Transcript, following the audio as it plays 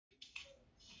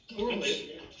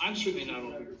I'm certainly not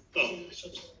over here. Oh.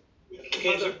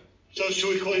 Okay, So should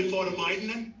we call you Father Biden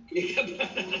then?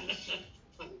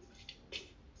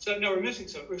 So now we're missing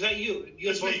some. Or is that you? You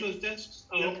have both those desks?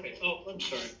 Oh, Yeah. okay. Oh, I'm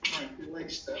sorry. All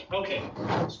right. Okay.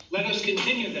 Let us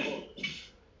continue then.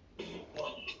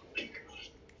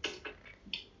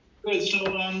 Good.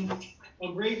 So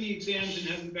I'll grade the exams and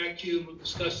have them back to you, and we'll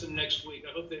discuss them next week.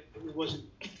 I hope that it wasn't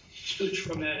too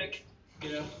traumatic,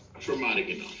 Traumatic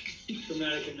enough.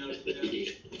 Traumatic enough,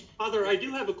 yeah. Father, I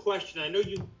do have a question. I know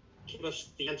you gave us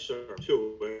the answer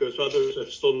to it because others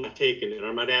have still not taken it.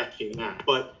 I'm not asking that.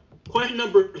 But question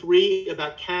number 3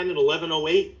 about Canon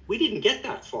 1108, we didn't get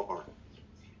that far.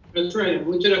 That's right.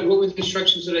 What were the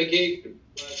instructions that I gave you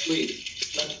last week?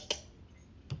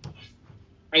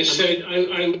 I said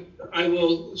I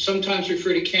will sometimes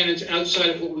refer to canons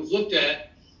outside of what we've looked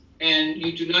at, and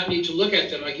you do not need to look at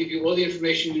them. I give you all the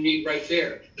information you need right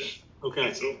there.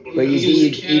 Okay. But you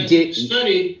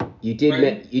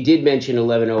did mention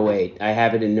 1108. I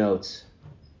have it in notes.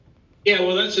 Yeah,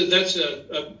 well, that's an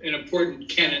important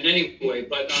canon anyway.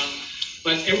 But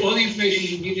all the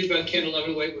information you needed about Canon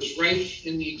 1108 was right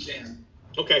in the exam.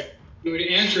 Okay. You would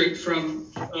answer it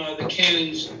from the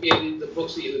canons in the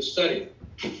books that you had studied.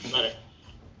 Got it.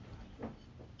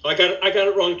 I got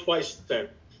it wrong twice then.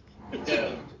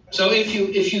 Yeah. So if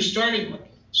you started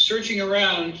searching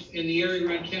around in the area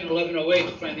around Canon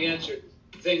 1108 to find the answer,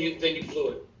 then you blew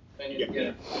it. Then you,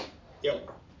 Yeah.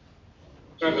 Yep.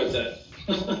 Sorry about that.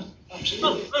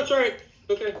 Oh, that's all right.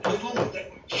 Okay.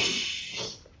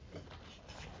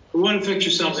 We want to fix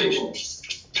your salvation.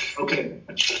 Okay.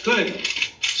 Good.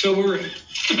 So we're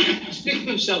speaking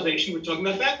of salvation, we're talking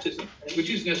about baptism, which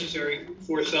is necessary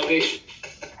for salvation.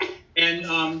 And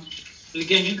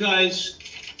again, you guys,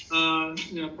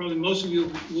 probably most of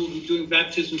you will be doing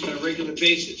baptisms on a regular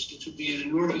basis, which would be an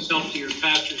enormous help to your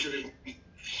pastors that are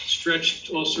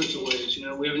stretched all sorts of ways. We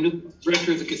have a new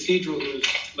rector of the cathedral who was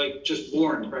like just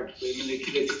born practically. I mean,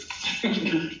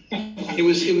 it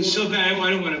was so bad. I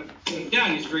don't want to put him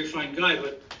down. He's a very fine guy,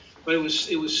 but it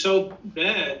was so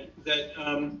bad that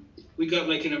we got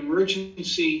like an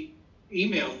emergency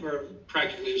email, or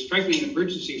practically it was practically an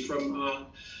emergency from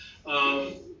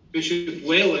Bishop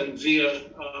Whalen via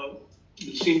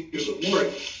the senior of the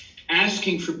board,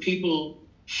 asking for people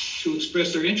to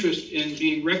express their interest in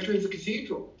being rector of the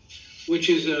cathedral, which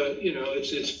is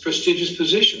it's a prestigious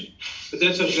position. But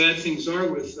that's how bad things are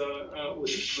with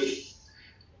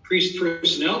priest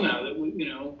personnel now. That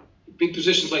big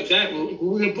positions like that, who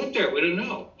are we going to put there? We don't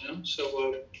know.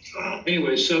 So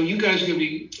anyway, so you guys are going to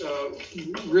be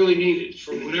really needed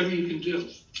for whatever you can do.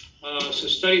 So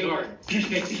study hard.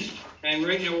 And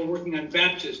right now we're working on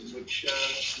baptism, which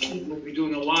we'll be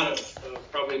doing a lot of,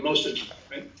 probably most of it,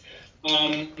 right?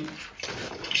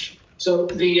 So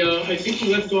I think we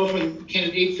left off on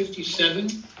Canon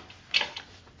 857.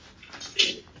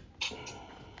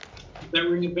 Does that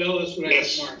ring a bell? That's what I have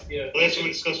marked. Yeah. Last time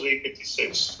we discussed was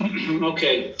 856.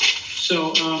 Okay. So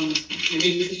in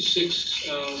 856,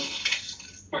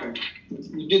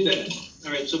 we did that.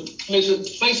 All right. So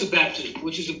place of baptism,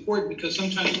 which is important because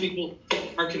sometimes people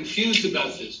are confused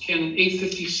about this. Canon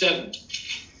 857.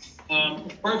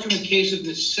 Apart from the case of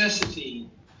necessity,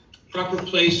 proper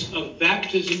place of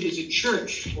baptism is a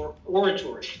church or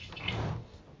oratory.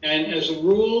 And as a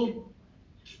rule,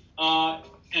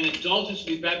 an adult is to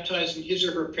be baptized in his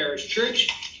or her parish church,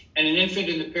 and an infant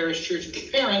in the parish church of the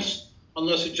parents,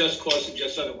 unless a just cause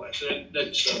suggests otherwise. So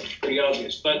that's pretty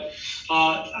obvious. But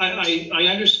I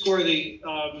underscore the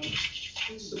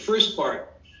first part.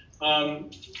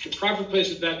 The proper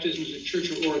place of baptism is a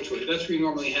church or oratory. That's where you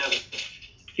normally have it.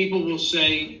 People will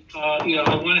say, I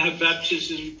want to have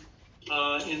baptism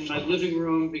in my living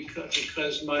room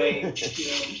because my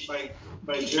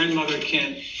my grandmother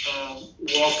can't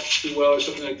walk too well or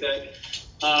something like that.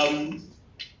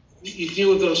 You deal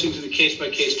with those things on a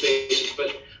case-by-case basis,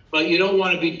 but you don't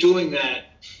want to be doing that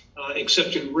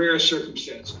except in rare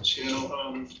circumstances,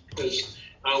 because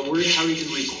how you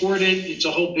can record it, it's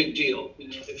a whole big deal,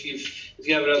 if you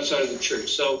have it outside of the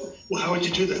church. So, well, how would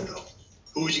you do that though?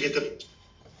 Who would you get the?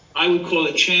 I would call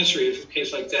it chancery if a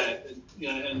case like that,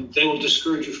 and they will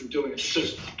discourage you from doing it,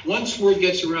 because once word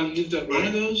gets around that you've done one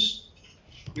of those,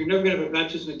 you're never going to have a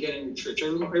baptism again in your church.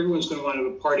 Everyone's going to want to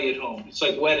have a party at home. It's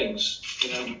like weddings,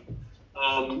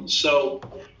 So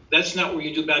that's not where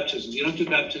you do baptisms. You don't do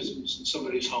baptisms in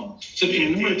somebody's home. Except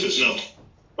in an emergency. No.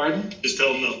 Pardon? Just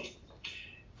tell them no.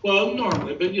 Well,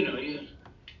 normally, but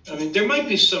there might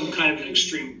be some kind of an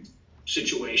extreme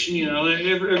situation.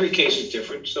 Every case is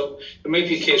different. So there might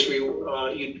be a case where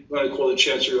you want to call the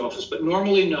chancery office, but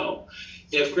normally no.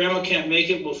 If grandma can't make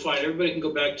it, we'll fine. Everybody can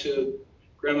go back to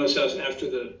grandma's house after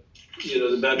the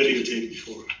baptism. Videotape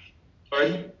before.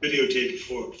 Pardon? Videotape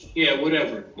before. Yeah,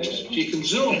 whatever. She can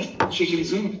zoom. She can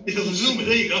zoom. Yeah, zoom it.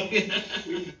 There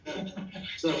you go.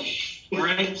 So, all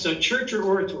right. So, church or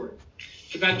oratory.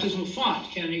 The baptismal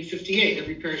font, Canon 858.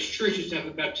 Every parish church is to have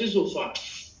a baptismal font.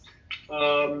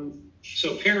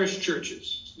 So, parish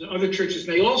churches. The other churches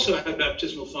may also have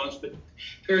baptismal fonts, but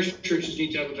parish churches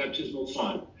need to have a baptismal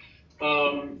font.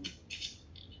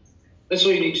 That's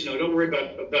all you need to know. Don't worry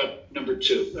about number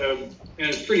 2. And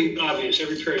it's pretty obvious.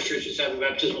 Every parish church has to have a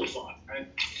baptismal font, right?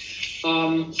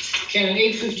 Canon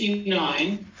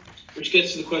 859, which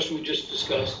gets to the question we just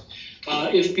discussed.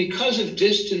 If because of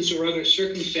distance or other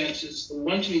circumstances, the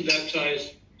one to be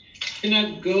baptized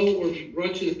cannot go or be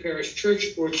brought to the parish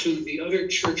church or to the other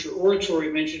church or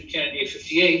oratory mentioned in Canon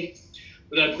 858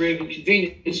 without grave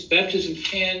inconvenience, baptism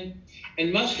can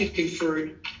and must be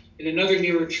conferred in another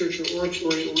nearer church or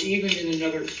oratory, or even in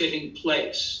another fitting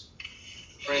place.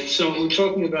 Right. So we're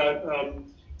talking about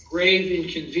grave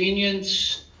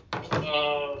inconvenience,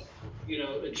 a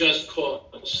just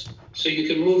cause. So you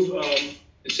can move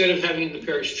instead of having it in the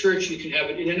parish church, you can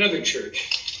have it in another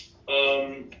church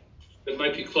that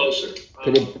might be closer.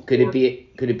 Could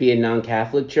it be a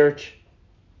non-Catholic church,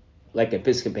 like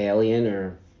Episcopalian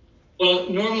or? Well,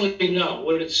 normally no.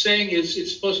 What it's saying is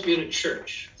it's supposed to be in a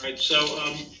church, right? So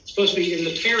it's supposed to be in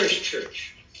the parish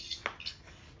church,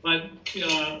 but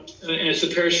and it's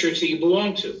the parish church that you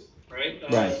belong to, right?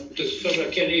 Right. Because it's talking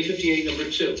about Canon 858, number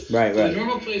 2. Right. So the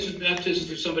normal place of baptism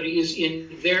for somebody is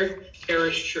in their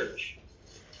parish church.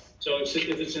 So if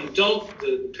it's an adult,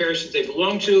 the parish that they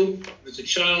belong to. If it's a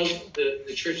child,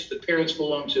 the church that the parents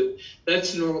belong to.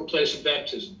 That's the normal place of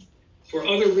baptism. For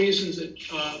other reasons that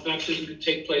baptism could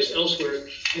take place elsewhere,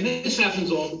 and this happens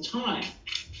all the time.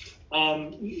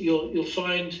 You'll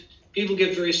find people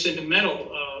get very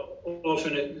sentimental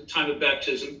often at the time of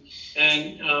baptism,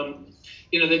 and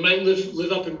they might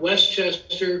live up in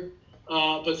Westchester,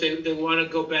 but they want to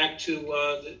go back to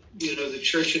the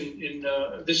church in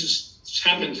this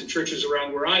happens in churches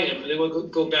around where I am, and they want to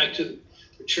go back to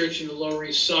the church in the Lower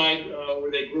East Side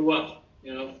where they grew up,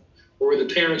 or where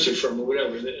the parents are from, or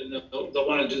whatever, and they'll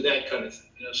want to do that kind of thing.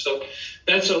 So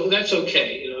that's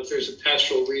okay, if there's a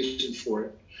pastoral reason for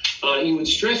it. You would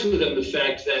stress with them the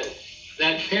fact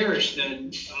that parish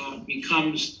then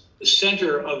becomes the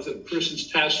center of the person's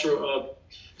pastoral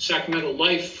sacramental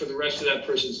life for the rest of that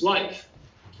person's life.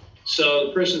 So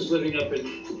the person's living up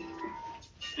in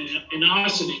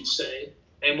Ossining, say,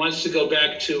 and wants to go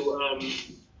back to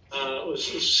let's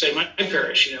say my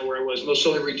parish, where I was, Most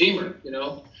Holy Redeemer.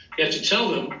 You have to tell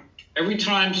them every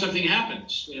time something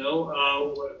happens,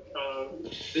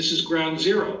 this is ground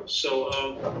zero. So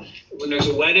when there's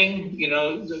a wedding, you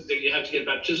have to get a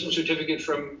baptismal certificate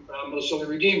from Most Holy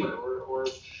Redeemer, or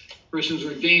person's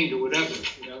ordained, or whatever.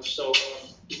 So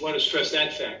you want to stress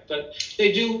that fact. But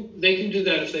they can do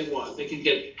that if they want. They can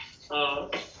get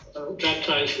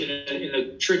baptized in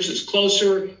a church that's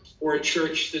closer, or a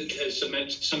church that has some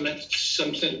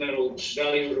sentimental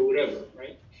value or whatever,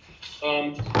 right?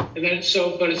 And then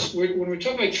when we're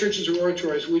talking about churches or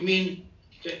oratories, we mean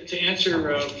to answer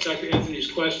Dr.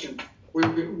 Anthony's question,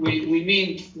 we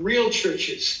mean real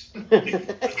churches.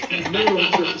 Literal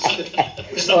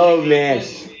churches. Oh man.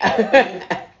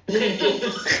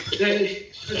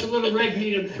 That's a little red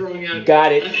meat I'm throwing out.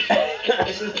 Got it.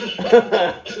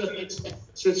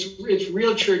 So it's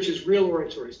real churches, real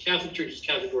oratories, Catholic churches,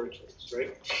 Catholic oratories,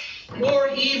 right? Or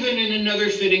even in another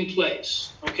fitting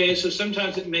place. Okay, so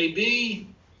sometimes it may be,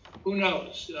 who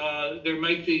knows? There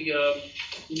might be,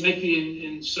 you might be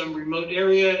in some remote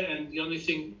area, and the only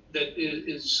thing that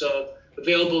is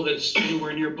available that's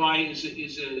anywhere nearby is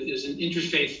an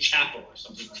interfaith chapel or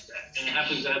something like that, and it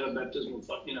happens to have a baptismal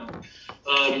font,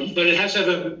 but it has to have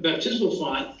a baptismal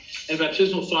font, and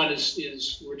baptismal font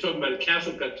is we're talking about a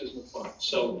Catholic baptismal font,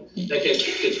 so that gets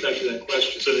back to that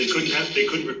question. So they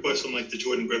couldn't request one like the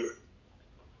Jordan River.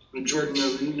 The Jordan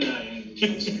River,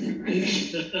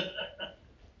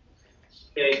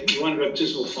 okay, you want a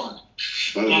baptismal font.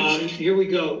 Here we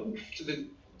go to the,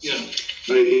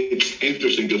 No, it's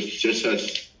interesting because just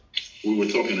as we were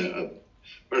talking, a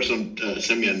person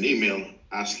sent me an email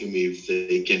asking me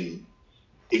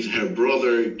if her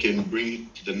brother can bring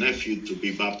the nephew to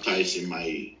be baptized in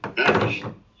my parish.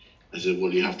 I said,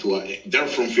 well, you have to, they're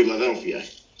from Philadelphia,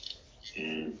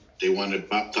 and they want to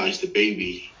baptize the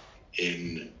baby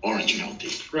in Orange County.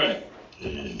 Right.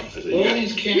 And I said, All you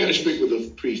these got to speak with the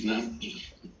priest now.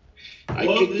 I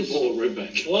kicked the ball right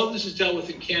back. All of this is dealt with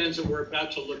in canons that we're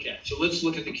about to look at. So let's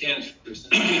look at the canons first.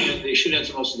 They should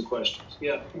answer most of the questions.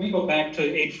 Yeah. Can we go back to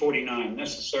 849,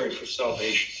 necessary for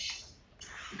salvation?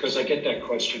 because I get that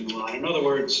question a lot. In other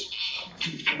words,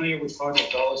 I know you're with Cardinal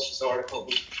Dulles' article,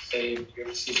 Who Can Save. You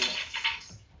ever see that?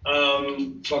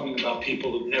 Talking about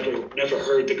people who've never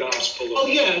heard the gospel. Oh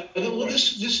yeah, well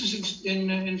this is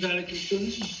in Vatican II.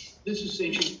 This is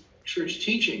ancient church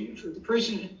teaching. If a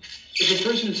person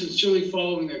is sincerely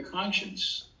following their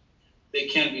conscience, they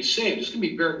can be saved. It's going to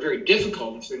be very, very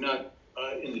difficult if they're not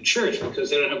in the church because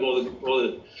they don't have all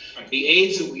the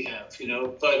aids that we have, you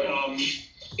know. But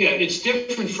yeah, it's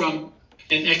different from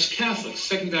an ex-Catholic.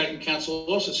 Second Vatican Council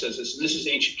also says this, and this is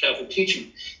ancient Catholic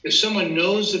teaching. If someone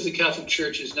knows that the Catholic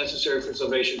Church is necessary for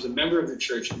salvation as a member of the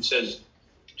church and says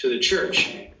to the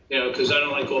church, you know, because I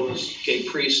don't like all those gay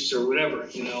priests or whatever,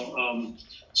 you know.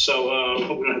 So I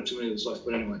hope we don't have too many of those left,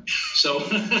 but anyway. So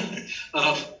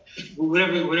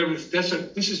whatever.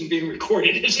 This isn't being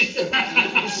recorded, is it?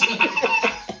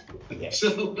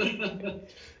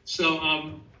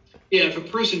 Yeah, if a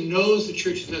person knows the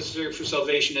church is necessary for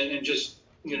salvation and just,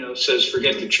 you know, says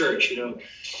forget the church, you know,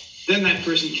 then that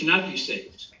person cannot be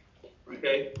saved.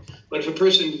 Okay, but if a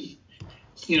person,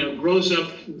 you know, grows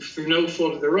up through no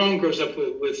fault of their own, grows up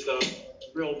with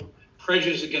real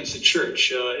prejudice against the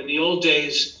church. In the old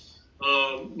days,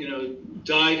 you know,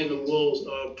 dyed in the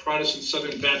wool Protestant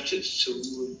Southern Baptists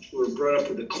who were brought up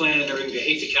with the Klan and everything, they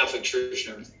hate the Catholic Church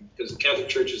and everything because the Catholic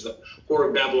Church is the whore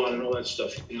of Babylon and all that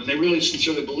stuff. You know, and they really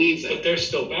sincerely believe that. But they're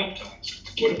still baptized.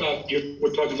 What about you?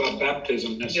 We're talking about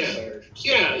baptism necessary.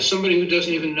 Yeah, somebody who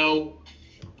doesn't even know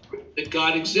that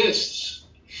God exists,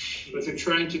 but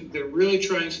they're really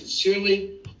trying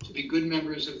sincerely to be good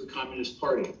members of the Communist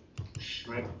Party,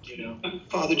 right? You know,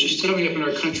 Father, just coming up in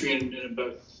our country in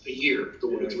about a year, the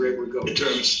rate we're going.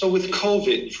 So with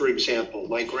COVID, for example,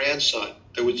 my grandson,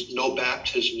 there was no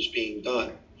baptisms being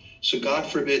done. So God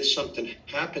forbid something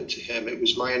happened to him. It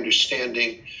was my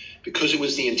understanding, because it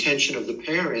was the intention of the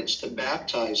parents to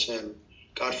baptize him,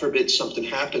 God forbid something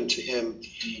happened to him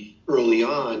early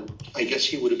on, I guess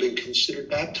he would have been considered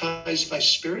baptized by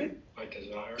spirit? By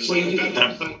desire.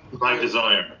 By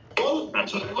desire.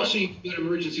 Also, you can do an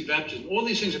emergency baptism. All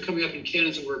these things are coming up in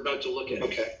canons that we're about to look at.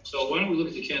 Okay. So why don't we look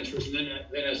at the canons first and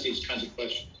then ask these kinds of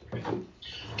questions. Okay.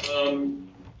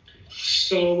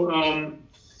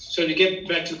 So to get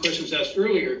back to the question that was asked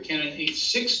earlier, Canon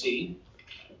 860,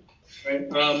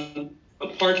 right?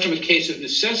 Apart from a case of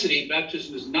necessity,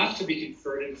 baptism is not to be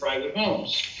conferred in private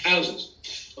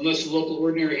houses, unless the local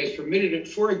ordinary has permitted it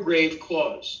for a grave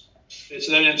cause. Okay,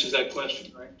 so that answers that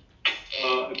question, right?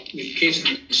 In case of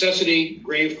necessity,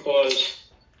 grave cause,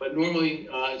 but normally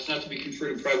it's not to be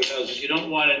conferred in private houses. You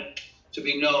don't want it to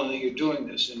be known that you're doing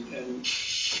this, and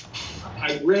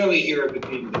I rarely hear of it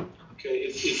being done. Okay,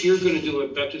 if you're going to do a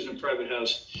baptism in a private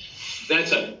house,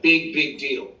 that's a big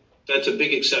deal. That's a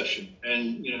big exception,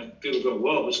 and you know people go,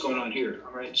 "Whoa, what's going on here?"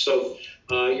 All right, so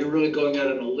you're really going out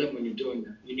on a limb when you're doing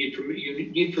that. You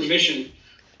need permission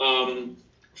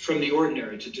from the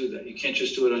ordinary to do that. You can't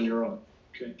just do it on your own.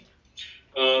 Okay.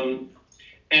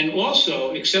 And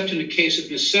also, except in the case of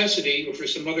necessity or for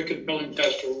some other compelling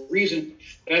pastoral reason,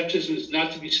 baptism is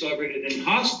not to be celebrated in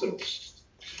hospitals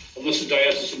unless the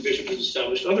diocesan bishop has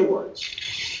established otherwise.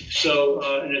 So,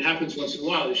 and it happens once in a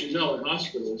while, as you know, in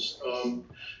hospitals.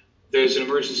 There's an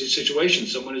emergency situation;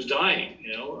 someone is dying.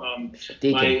 You know,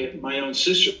 my own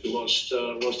sister lost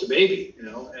a baby. You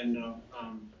know, and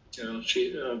you know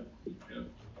she. You know,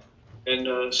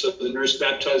 and so the nurse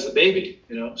baptized the baby,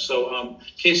 you know. So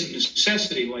case of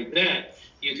necessity like that,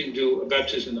 you can do a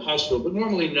baptism in the hospital, but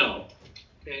normally no.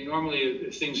 Okay, normally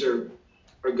if things are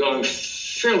going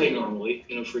fairly normally,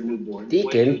 you know, for a newborn, wait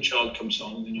till the child comes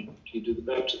home and then you do the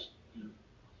baptism. You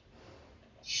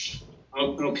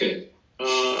know. Okay.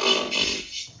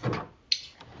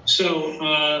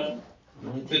 So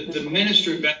the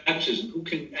minister of baptism, who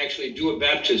can actually do a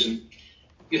baptism,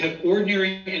 you have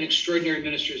ordinary and extraordinary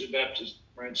ministers of baptism,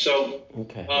 right? So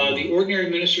the ordinary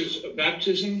ministers of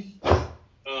baptism,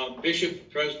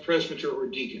 bishop, presbyter, or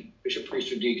deacon, bishop,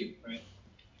 priest, or deacon, right?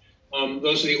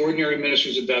 Those are the ordinary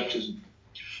ministers of baptism.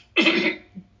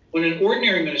 When an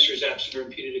ordinary minister is absent or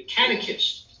impeded, a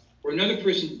catechist or another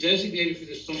person designated for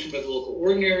this function by the local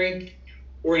ordinary,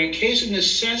 or in a case of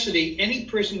necessity, any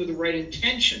person with the right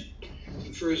intention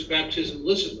confers baptism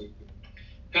licitly.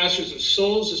 Pastors of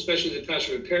souls, especially the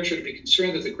pastor of a parish, are to be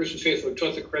concerned that the Christian faithful are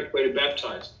taught the correct way to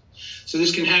baptize. So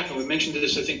this can happen. We mentioned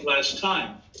this, I think, last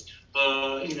time.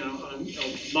 You know,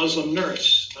 a Muslim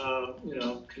nurse, you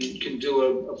know, can do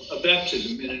a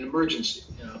baptism in an emergency,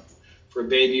 you know, for a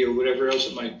baby or whatever else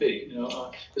it might be. You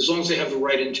know, as long as they have the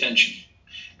right intention,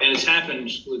 and it's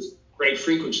happened with great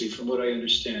frequency, from what I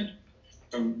understand,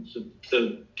 from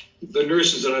the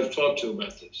nurses that I've talked to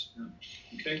about this. You know?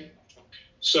 Okay,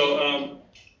 so.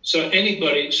 So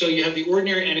anybody, so you have the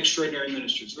ordinary and extraordinary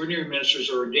ministers. Ordinary ministers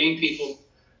are ordained people.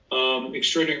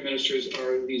 Extraordinary ministers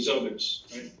are these others,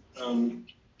 right?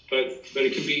 But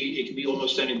it can be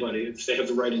almost anybody if they have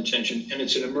the right intention, and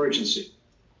it's an emergency.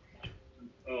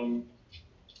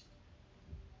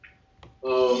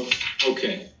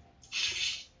 Okay.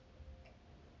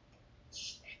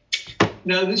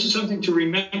 Now this is something to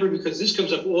remember because this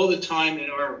comes up all the time in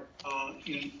our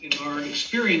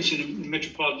experience in the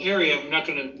metropolitan area. I'm not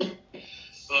going to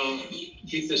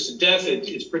beat this to death.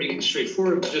 It's pretty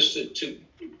straightforward, but just to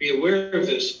be aware of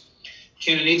this.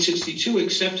 Canon 862,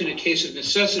 except in a case of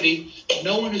necessity,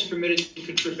 no one is permitted to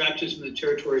confer baptism in the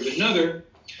territory of another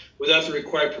without the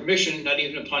required permission, not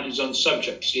even upon his own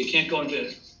subject. So you can't go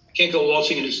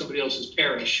waltzing into somebody else's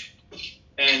parish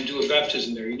and do a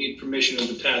baptism there. You need permission of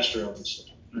the pastor,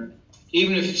 obviously. Right?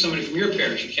 Even if it's somebody from your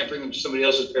parish, you can't bring them to somebody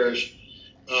else's parish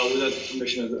without the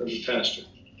permission of the pastor.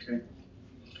 Okay.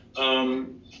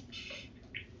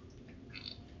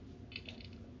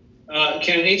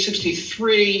 Canon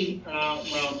 863,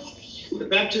 the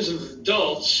baptism of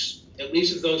adults, at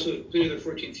least of those who have completed their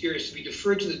 14th year, is to be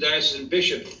deferred to the diocesan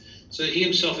bishop so that he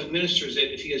himself administers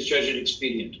it if he has judged it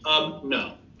expedient.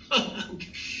 No.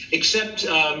 Except,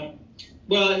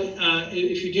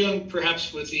 if you're dealing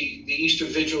perhaps with the Easter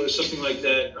Vigil or something like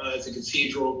that at the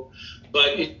cathedral,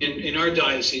 but in our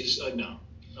diocese, no.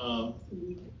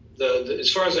 As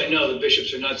far as I know, the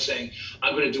bishops are not saying,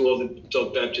 I'm going to do all the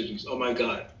adult baptisms. Oh my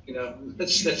God,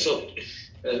 that's all.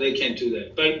 They can't do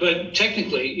that. But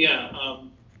technically, yeah,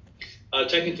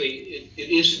 technically it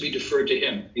is to be deferred to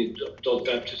him, the adult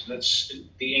baptism. That's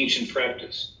the ancient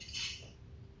practice.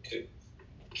 Okay.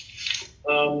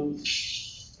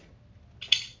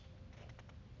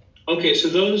 Okay, so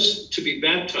those to be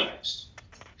baptized.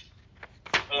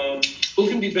 Who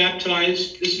can be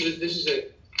baptized? This is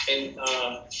an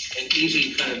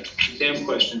easy kind of exam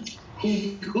question.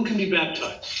 Who can be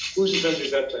baptized? Who's entitled to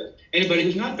be baptized? Anybody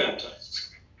who's not baptized.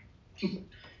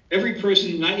 Every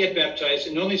person not yet baptized,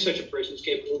 and only such a person is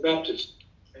capable of baptism.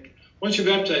 Okay? Once you're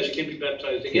baptized, you can't be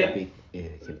baptized again.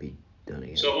 It can be done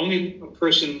again. So only a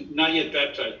person not yet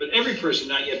baptized, but every person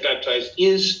not yet baptized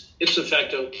is ipso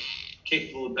facto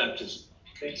capable of baptism.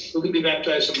 Okay? Who can be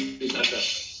baptized? Somebody who's not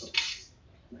baptized.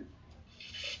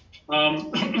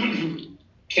 Okay.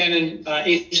 Canon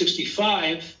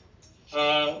 865,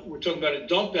 we're talking about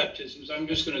adult baptisms. I'm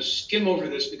just going to skim over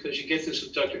this because you get this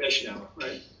with Dr. Eschenauer,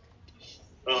 right?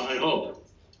 I hope.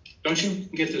 Don't you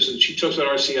get this? She talks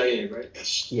about RCIA, right?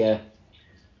 Yes. Yeah.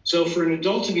 So for an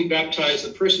adult to be baptized,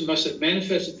 the person must have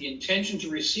manifested the intention to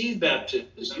receive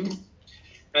baptism,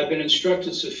 have been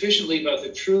instructed sufficiently about the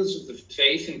truths of the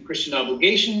faith and Christian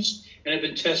obligations, and have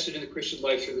been tested in the Christian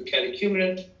life through the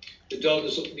catechumenate. The adult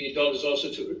is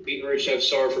also to be urged to have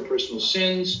sorrow for personal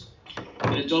sins.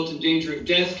 An adult in danger of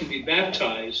death can be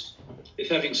baptized if,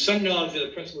 having some knowledge of the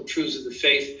principal truths of the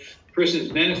faith, the person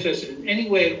has manifested in any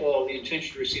way at all the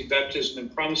intention to receive baptism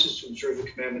and promises to observe the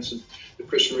commandments of the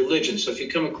Christian religion. So if you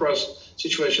come across a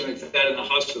situation like that in the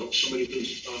hospital, somebody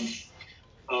who's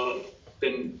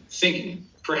been thinking,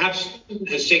 perhaps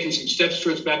has taken some steps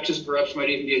towards baptism, perhaps might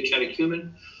even be a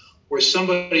catechumen, or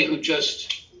somebody who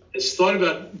just has thought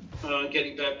about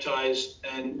getting baptized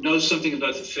and knows something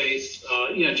about the faith,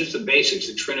 just the basics,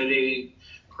 the Trinity,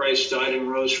 Christ died and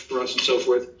rose for us and so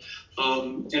forth.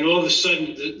 And all of a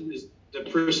sudden, the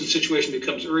person's situation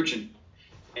becomes urgent.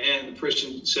 And the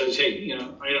person says, hey,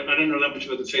 I don't know that much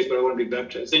about the faith, but I want to be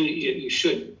baptized. Then you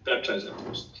should baptize that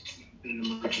person in an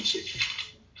emergency.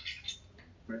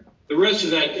 Right. The rest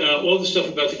of that, all the stuff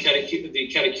about the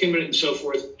catechumenate and so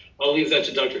forth, I'll leave that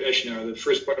to Dr. Eschenauer, the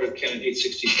first part of Canon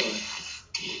 865.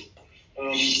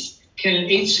 Canon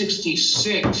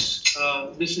 866,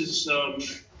 this is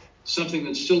something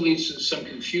that still leads to some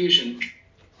confusion.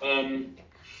 Canon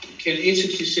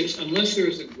 866, unless there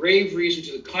is a grave reason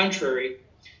to the contrary,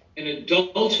 an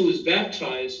adult who is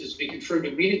baptized is to be confirmed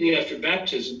immediately after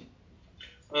baptism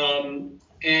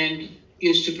and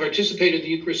is to participate in the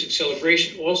Eucharistic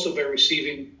celebration also by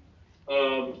receiving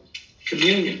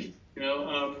communion.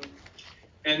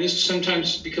 And this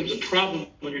sometimes becomes a problem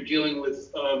when you're dealing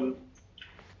with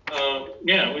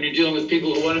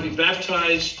people who want to be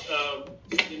baptized.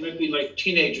 They might be like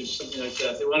teenagers, something like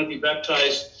that. They want to be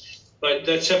baptized, but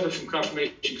that's separate from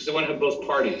confirmation because they want to have both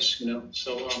parties.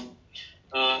 So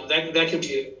that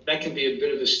can be a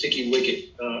bit of a sticky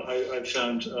wicket. I've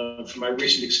found from my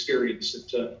recent experience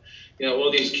that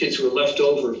all these kids who are left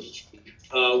over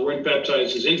weren't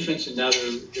baptized as infants, and now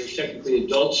they're technically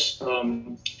adults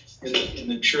in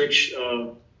the church.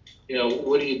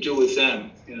 What do you do with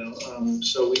them?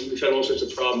 So we've had all sorts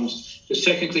of problems because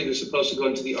technically they're supposed to go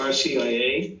into the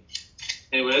RCIA.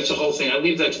 Anyway, that's the whole thing. I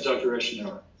leave that to Dr.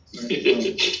 Eschenauer.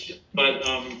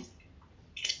 Right?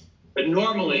 But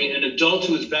normally, an adult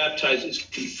who is baptized is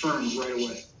confirmed right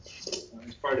away.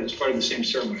 It's part of the same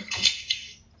ceremony,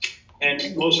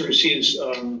 and also receives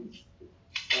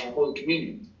Holy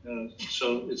Communion.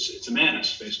 So it's a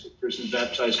mass basically. The person is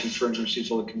baptized, confirmed, and receives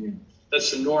Holy Communion.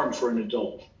 That's the norm for an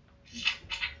adult.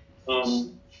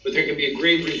 But there can be a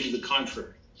grave reason to the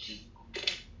contrary.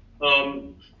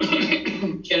 Canon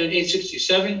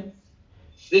 867.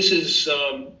 This is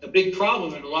a big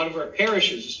problem in a lot of our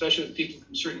parishes, especially with people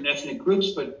from certain ethnic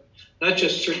groups, but not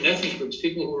just certain ethnic groups,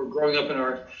 people who are growing up in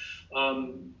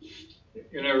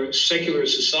our secular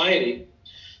society.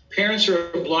 Parents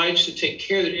are obliged to take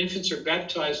care that infants are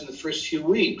baptized in the first few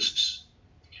weeks.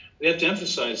 We have to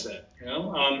emphasize that.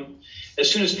 As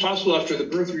soon as possible after the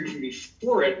birth or even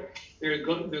before it, they're to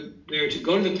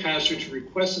go to the pastor to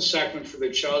request the sacrament for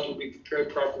their child who will be prepared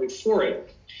properly for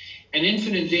it. An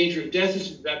infant in danger of death is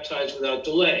to be baptized without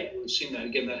delay. We've seen that.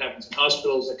 Again, that happens in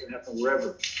hospitals. That can happen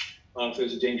wherever if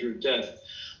there's a danger of death.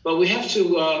 But we have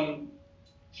to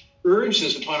urge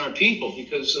this upon our people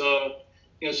because, so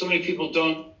many people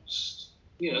don't,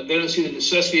 they don't see the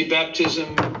necessity of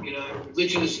baptism.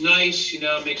 Religion is nice. It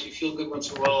makes me feel good once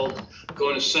in a while. Go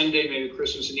on a Sunday, maybe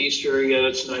Christmas and Easter. Yeah,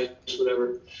 that's nice,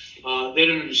 whatever. They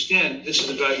don't understand this is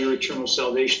about your eternal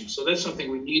salvation. So that's something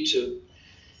we need to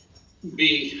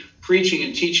be preaching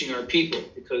and teaching our people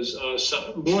because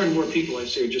more and more people I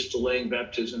see are just delaying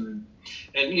baptism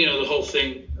and the whole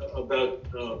thing about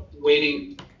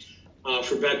waiting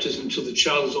for baptism until the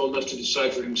child is old enough to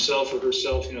decide for himself or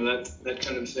herself, that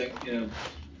kind of thing,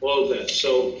 all of that.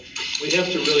 So we have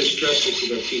to really stress this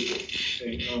with our people.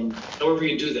 Okay? However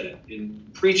you do that, in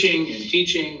preaching and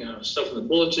teaching, stuff in the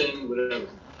bulletin, whatever.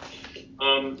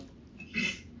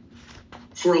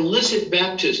 For illicit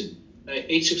baptism,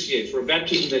 868, for a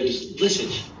baptism that is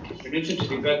licit, for an infant to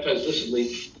be baptized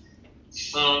licitly,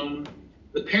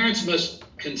 the parents must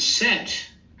consent,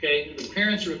 okay? The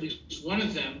parents, or at least one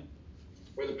of them,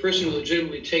 or the person who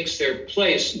legitimately takes their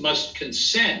place must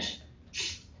consent,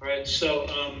 all right? So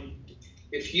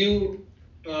if you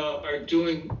are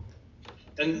doing,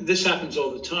 and this happens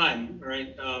all the time,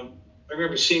 right? I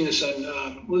remember seeing this on,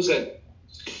 what was that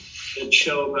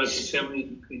show about the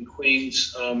family in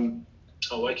Queens?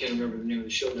 I can't remember the name of the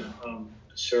show now.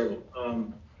 It's terrible.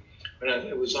 But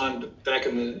it was on back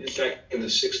in the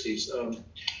 60s.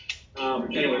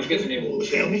 Anyway, I forget the name of the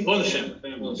family. The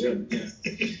family.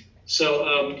 Yeah. So,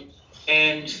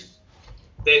 and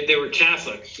they were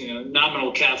Catholic,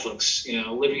 nominal Catholics,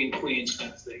 living in Queens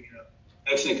kind of thing,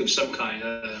 ethnic of some kind.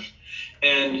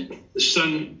 And the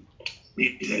son,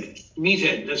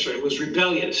 Meathead, that's right, was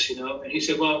rebellious, and he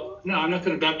said, well, no, I'm not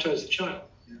going to baptize the child.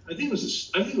 I think it was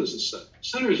the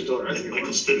son or his daughter. I think Michael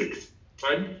Stivic.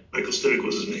 Pardon? Michael Stivic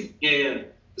was his name. Yeah.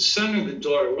 The son or the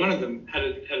daughter, one of them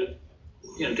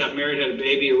got married, had a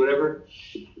baby or whatever,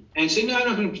 and said, no, I'm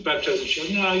not going to baptize the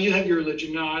child. No, you have your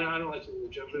religion. No, I don't like the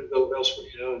religion. I'm going to go elsewhere,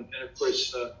 And of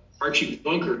course, Archie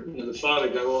Bunker, the father,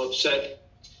 got all upset,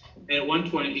 and at one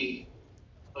point he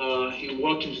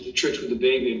walked into the church with the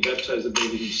baby and baptized the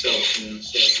baby himself.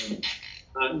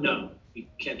 So no, you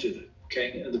can't do that.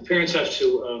 Okay, the parents have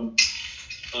to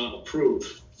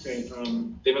approve. Okay,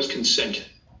 they must consent.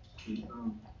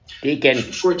 Deacon.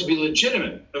 For it to be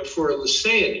legitimate, for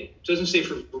licety. It doesn't say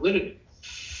for validity.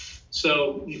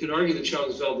 So you could argue the child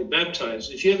is validly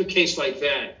baptized. If you have a case like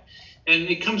that, and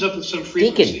it comes up with some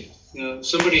frequency,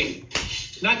 somebody,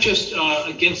 not just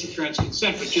against the parents'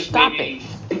 consent, but just maybe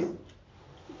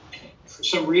for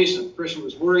some reason, the person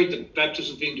was worried that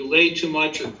baptism was being delayed too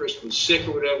much, or the person was sick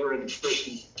or whatever, and the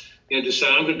person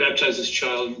decided, I'm going to baptize this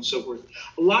child and so forth.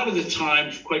 A lot of the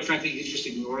time, quite frankly, you can just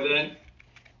ignore that,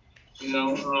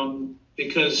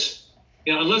 because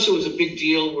unless it was a big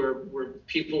deal where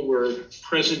people were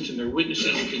present and they're witnesses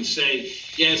who can say,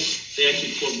 yes, they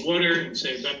actually poured water and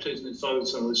say, baptizing the Father, the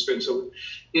Son, and the Holy Spirit. So,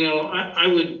 I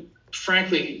would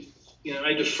frankly,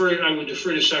 I would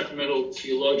defer to sacramental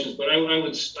theologians, but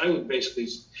I would basically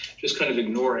just kind of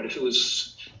ignore it. If it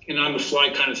was on the fly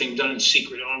kind of thing done in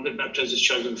secret, I'm going to baptize this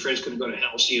child, I'm afraid it's going to go to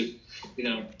hell. So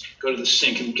go to the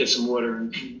sink and get some water,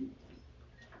 and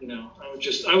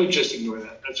I would just ignore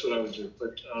that. That's what I would do.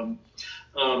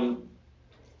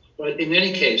 But in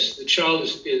any case, the child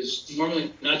is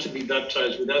normally not to be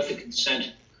baptized without the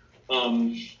consent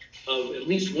of at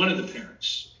least one of the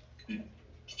parents. Okay?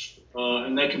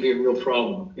 And that can be a real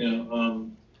problem.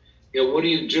 What do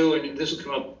you do? And this will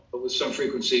come up with some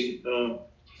frequency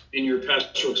in your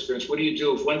pastoral experience? What do you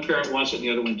do if one parent wants it and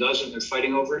the other one doesn't? They're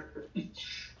fighting over it.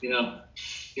 You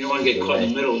don't want to get caught in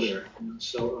the middle there.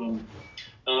 So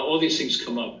all these things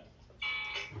come up.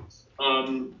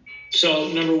 So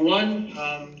number one,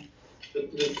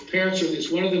 the parents, or at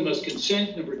least one of them, must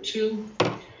consent. Number two,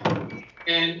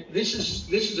 and this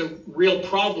is a real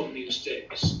problem these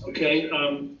days. Okay,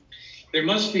 there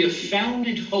must be a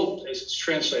founded hope, as it's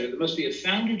translated. There must be a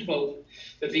founded hope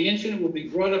that the infant will be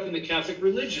brought up in the Catholic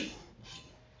religion.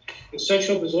 If such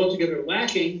hope is altogether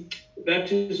lacking, the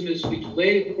baptism is to be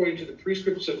delayed according to the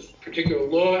prescripts of particular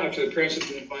law after the parents have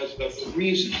been advised about the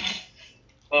reason.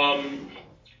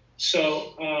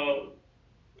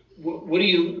 What do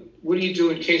you do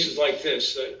in cases like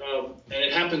this? And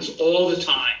it happens all the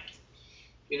time.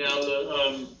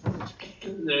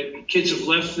 The kids have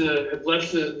left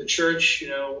the church.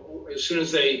 As soon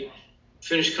as they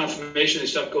finish confirmation, they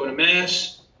stop going to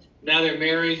mass. Now they're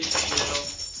married.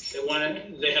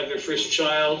 They have their first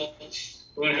child.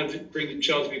 They want to bring the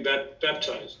child to be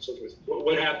baptized and so forth.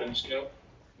 What happens?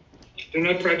 They're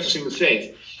not practicing the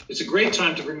faith. It's a great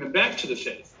time to bring them back to the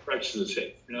faith, practice of the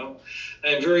faith.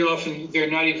 And very often they're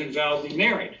not even validly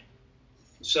married.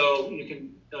 So you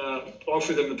can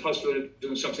offer them the possibility of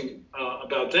doing something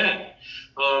about that.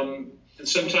 And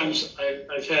sometimes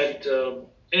I've had,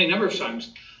 any number of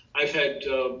times, I've had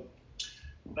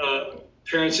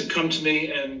parents that come to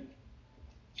me and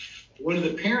one of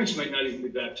the parents might not even be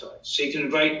baptized. So you can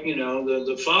invite,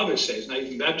 the father says not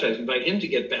even baptized, invite him to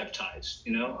get baptized,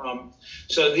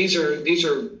 So these are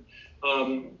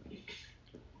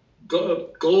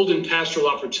golden pastoral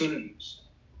opportunities.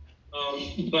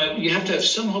 But you have to have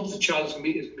some hope the child is going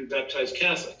to be baptized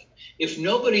Catholic. If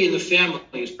nobody in the family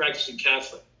is practicing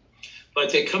Catholic, but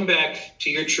they come back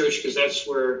to your church because that's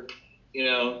where,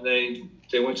 they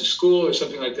went to school or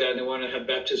something like that, and they want to have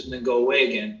baptism and then go away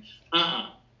again.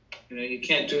 You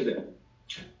can't do that.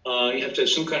 You have to have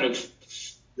some kind of,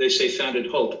 they say, founded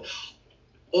hope.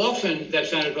 Often that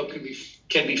founded hope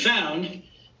can be found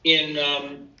in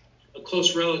a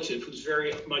close relative who's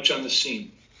very much on the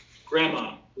scene.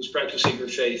 Grandma, who's practicing her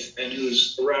faith and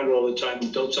who's around all the time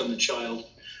and dotes on the child.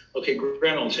 Okay,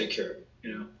 grandma will take care of it,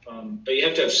 but you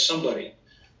have to have somebody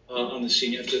on the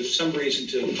scene. You have to have some reason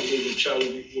to believe the child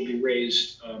will be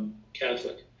raised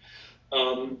Catholic.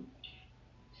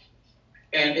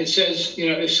 And it says,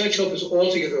 if such hope is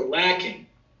altogether lacking,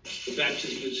 the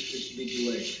baptism is to be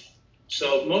delayed.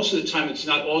 So most of the time it's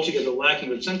not altogether lacking,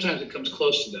 but sometimes it comes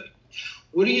close to that.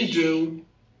 What do you do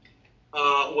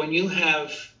when you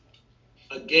have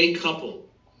a gay couple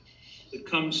that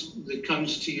comes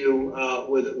to you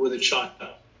with a child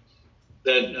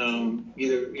that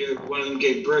either one of them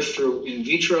gave birth through in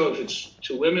vitro, if it's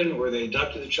two women, or they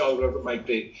adopted the child, whatever it might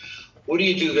be? What do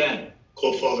you do then?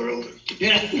 Call Father Elder.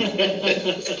 Yeah.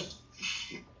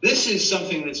 This is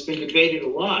something that's been debated a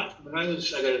lot. When I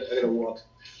gotta walk.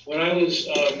 When I was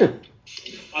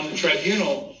on the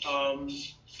tribunal, I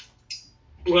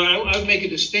would make a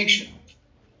distinction.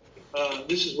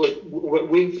 This is what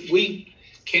we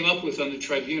came up with on the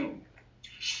tribunal.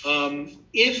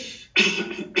 If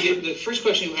the first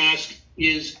question you ask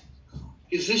is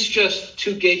this just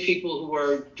two gay people who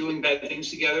are doing bad things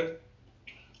together?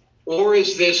 Or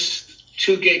is this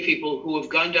two gay people who have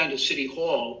gone down to City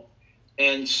Hall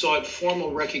and sought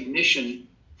formal recognition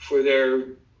for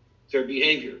their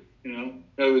behavior? In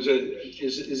other words,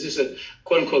 is this a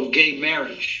quote unquote gay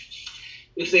marriage?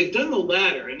 If they've done the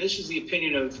latter, and this is the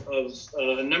opinion of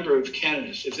a number of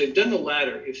canonists, if they've done the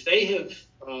latter, if they have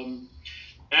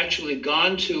actually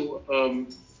gone to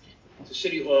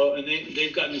City Hall and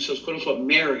they've gotten themselves quote unquote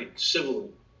married civilly,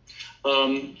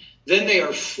 then they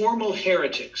are formal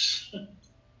heretics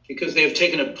because they have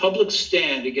taken a public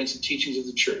stand against the teachings of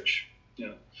the church.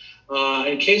 In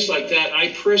a case like that,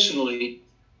 I personally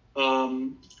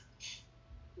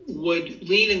would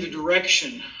lean in the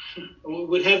direction,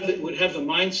 would have the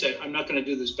mindset, I'm not going to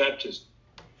do this baptism.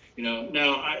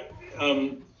 Now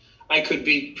I could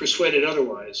be persuaded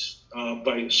otherwise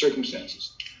by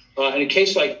circumstances. In a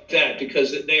case like that,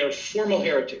 because they are formal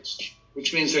heretics,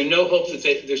 which means there's no hope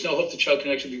the child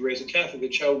can actually be raised a Catholic. The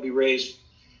child will be raised,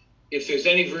 if there's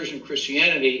any version of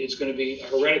Christianity, it's going to be a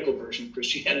heretical version of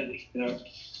Christianity,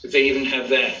 if they even have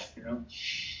that.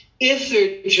 If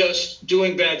they're just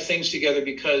doing bad things together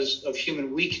because of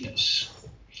human weakness,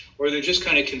 or they're just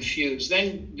kind of confused,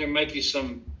 then there might be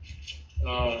some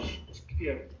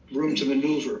room to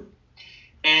maneuver.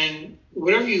 And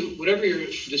whatever your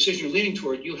decision you're leaning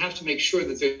toward, you have to make sure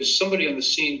that there's somebody on the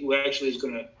scene who actually is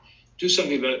going to do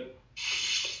something about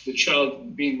the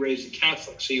child being raised a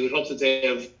Catholic. So you would hope that they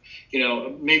have,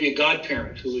 maybe a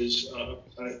godparent who is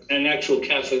an actual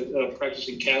Catholic,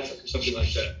 practicing Catholic or something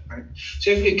like that, right?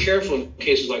 So you have to be careful in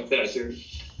cases like that. There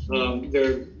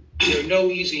are no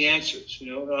easy answers,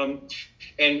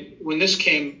 and when this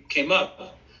came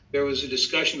up, there was a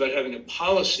discussion about having a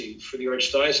policy for the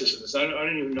archdiocese of this. I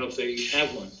don't even know if they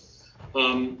have one.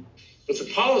 But the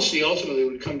policy ultimately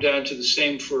would come down to the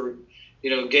same for,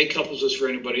 gay couples as for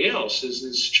anybody else. Is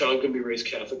this child going to be raised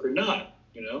Catholic or not?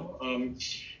 If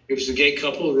it's a gay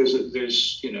couple, there's at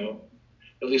least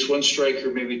one strike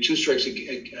or maybe two strikes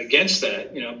against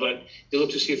that, but you look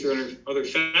to see if there are other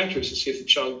factors to see if the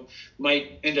child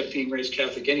might end up being raised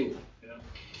Catholic anyway.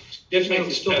 You have to make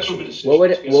these pastoral decisions. What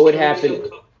would happen?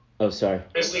 Oh, sorry.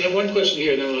 We have one question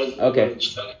here, then we'll Okay.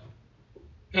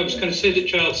 I was going to say the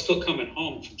child's still coming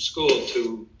home from school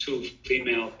to two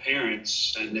female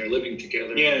parents, and they're living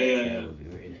together. Yeah.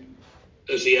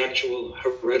 Does the actual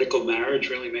heretical marriage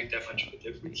really make that much of a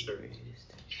difference? Or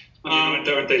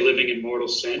aren't they living in mortal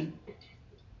sin?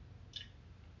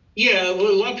 Yeah,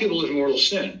 well, a lot of people live in mortal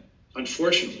sin,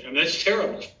 unfortunately. I mean, that's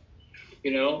terrible.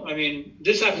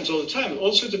 This happens all the time.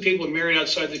 All sorts of people are married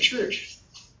outside the church.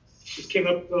 It came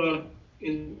up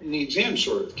in the exam,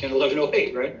 sort of, Canon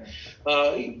 1108, right?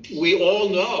 We all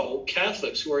know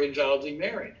Catholics who are invalidly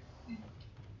married,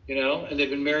 and they've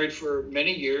been married for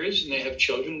many years, and they have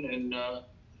children, and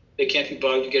they can't be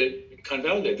bothered to get it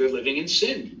convalidated. They're living in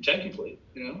sin, technically,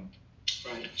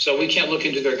 Right. So we can't look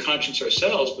into their conscience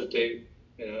ourselves, but they,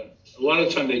 a lot of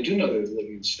the time they do know they're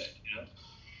living in sin,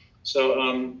 So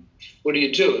what do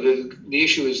you do? The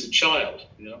issue is the child,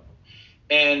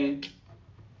 and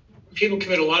people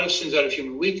commit a lot of sins out of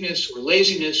human weakness or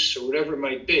laziness or whatever it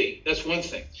might be. That's one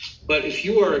thing. But if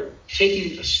you are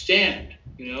taking a stand,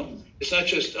 it's not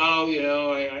just,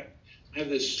 I have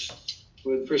this,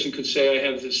 where the person could say,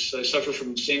 I suffer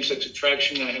from same-sex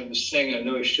attraction, I have this thing, I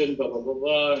know I shouldn't, blah, blah, blah,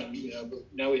 blah, and, but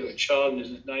now we have a child, and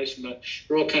isn't it nice? And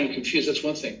we're all kind of confused. That's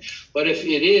one thing. But if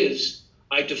it is,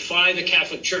 I defy the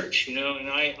Catholic Church, and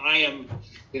I am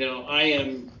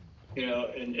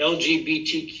an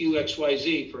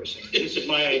LGBTQXYZ person. This is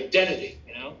my identity,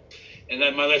 and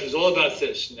that my life is all about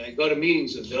this. And I go to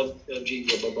meetings of LG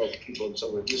blah, blah, blah people and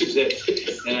so forth. This is it.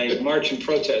 And I march and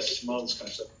protest and all this kind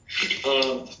of stuff.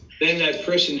 Then that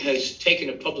person has taken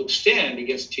a public stand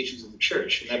against the teachings of the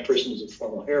church, and that person is a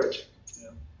formal heretic.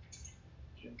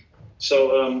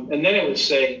 So, and then I would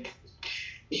say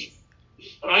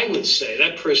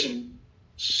that person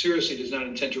seriously does not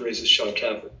intend to raise his child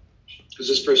Catholic, because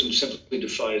this person simply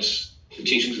defies the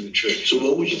teachings of the church. So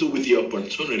what would you do with the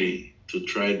opportunity to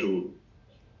try to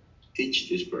teach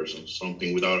this person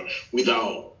something without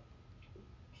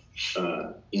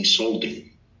insulting?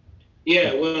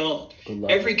 Yeah, well,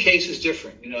 every case is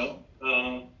different, You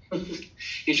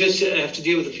just have to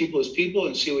deal with the people as people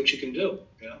and see what you can do,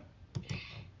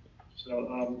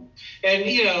 So,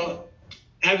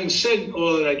 having said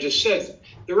all that I just said,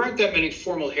 there aren't that many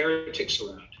formal heretics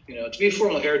around. To be a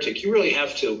formal heretic, you really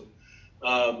have to,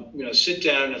 sit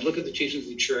down and look at the teachings of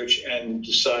the church and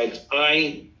decide,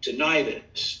 I deny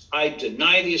this. I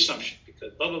deny the assumption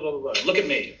because blah, blah, blah, blah, blah. Look at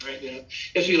me, right? You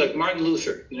have to be like Martin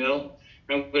Luther,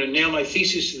 I'm going to nail my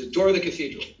thesis to the door of the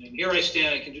cathedral. And here I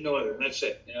stand, I can do no other. And that's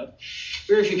it,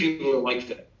 Very few people are like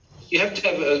that. You have to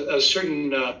have a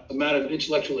certain amount of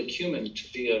intellectual acumen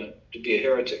to be a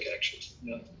heretic, actually.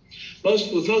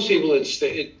 With most people,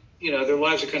 their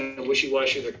lives are kind of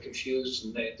wishy-washy. They're confused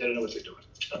and they don't know what they're doing,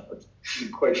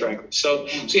 quite frankly. So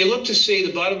you look to see.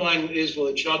 The bottom line is, will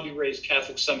the child be raised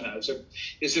Catholic somehow?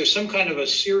 Is there some kind of a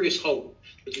serious hope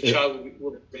that the child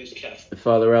will be raised Catholic?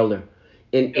 Father Elder,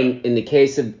 in the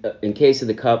case of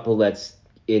the couple that's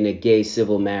in a gay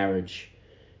civil marriage,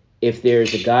 if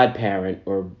there's a godparent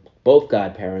or both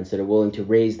godparents that are willing to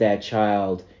raise that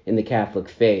child in the Catholic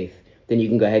faith, then you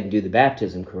can go ahead and do the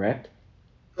baptism, correct?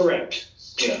 Correct.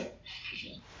 Yeah.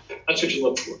 That's what you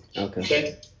look for.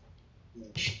 Okay.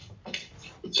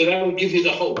 So that would give you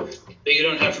the hope that you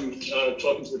don't have from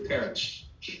talking to the parents.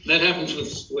 That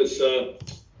happens with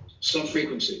some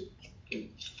frequency.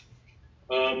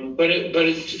 But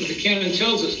the canon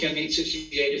tells us, Canon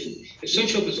 868, if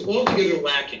such hope is altogether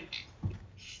lacking,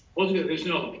 there's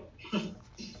no hope,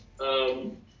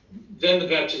 then the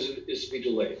baptism is to be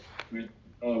delayed. Right?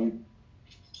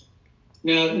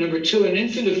 Now, number two, an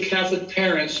infant of Catholic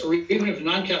parents or even of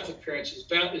non-Catholic parents is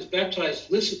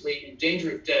baptized illicitly in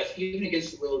danger of death, even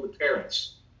against the will of the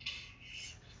parents.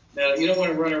 Now, you don't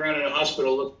want to run around in a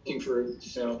hospital looking for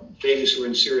babies who are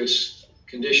in serious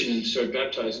condition and start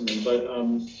baptizing them.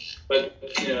 But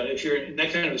if you're in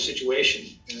that kind of a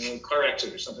situation, a car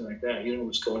accident or something like that, you know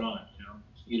what's going on.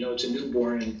 it's a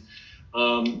newborn,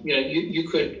 and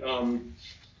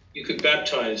you could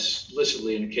baptize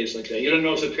illicitly in a case like that. You don't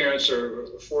know if the parents are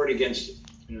for or against it,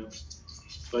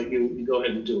 but you go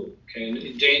ahead and do it, okay? And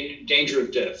in danger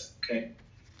of death, okay,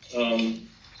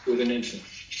 with an infant.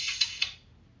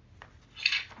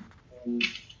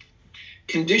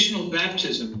 Conditional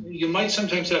baptism, you might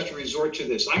sometimes have to resort to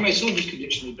this. I myself was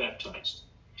conditionally baptized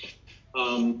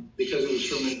because it was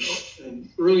from an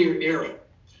earlier era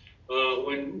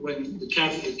when the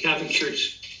Catholic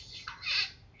Church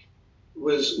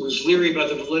was leery about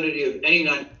the validity of any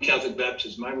non-Catholic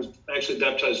baptism. I was actually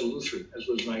baptized a Lutheran, as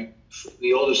was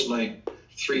the oldest of my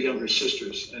 3 younger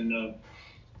sisters. And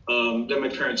then my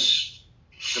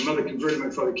mother converted, my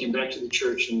father came back to the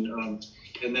church, and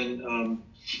then I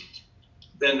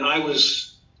and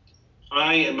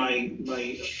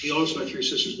the oldest of my 3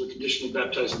 sisters were conditionally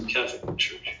baptized in the Catholic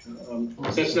Church.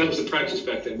 That was the practice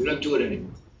back then. We don't do it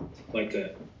anymore like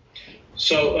that.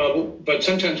 So, but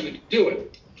sometimes we do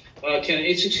it. Canon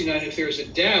 869, if there is a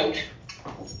doubt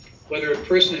whether a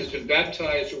person has been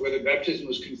baptized or whether baptism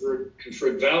was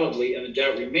conferred validly, and the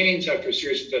doubt remains after a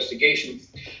serious investigation,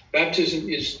 baptism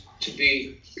is to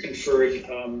be conferred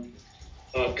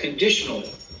conditionally.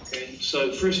 Okay,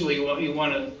 so first of all, you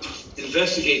want to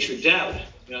investigate your doubt.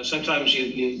 Sometimes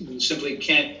you simply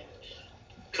can't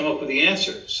come up with the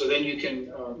answer. So then you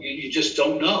can you just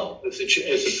don't know if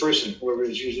the person, whoever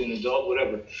is usually an adult,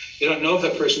 whatever, you don't know if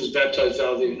that person is baptized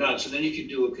validly or not. So then you can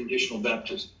do a conditional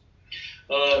baptism.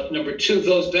 Number 2,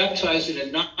 those baptized in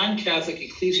a non-Catholic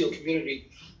ecclesial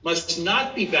community must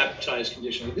not be baptized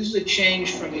conditionally. This is a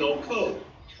change from the old code.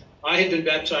 I had been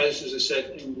baptized, as I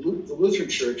said, in the Lutheran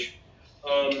Church,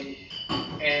 and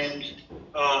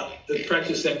the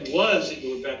practice then was that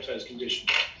you were baptized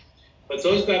conditionally. But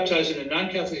those baptized in a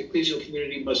non-Catholic ecclesial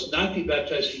community must not be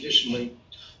baptized conditionally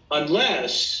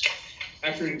unless,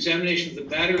 after an examination of the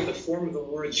matter and the form of the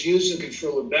words used in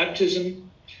control of baptism,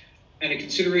 and a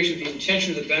consideration of the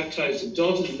intention of the baptized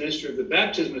adult and the minister of the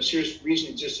baptism, a serious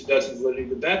reason exists to doubt the validity of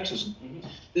the baptism. Mm-hmm.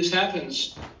 This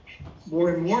happens more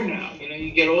and more now.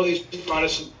 You get all these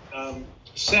Protestant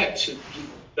sects who do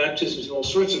baptisms in all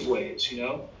sorts of ways,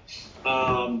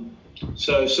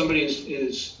 So if somebody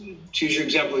is, to use your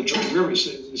example of Jordan River,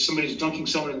 if somebody's dunking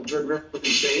someone in the Jordan River and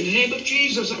say, in the name of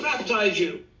Jesus, I baptize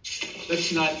you.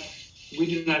 We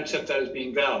do not accept that as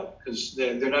being valid, because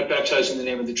they're not baptized in the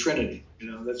name of the Trinity.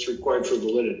 That's required for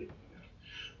validity.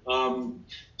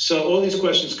 So all these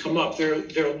questions come up. There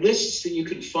are lists that you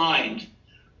can find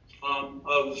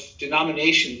of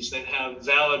denominations that have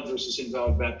valid versus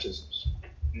invalid baptisms.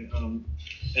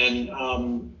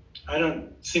 I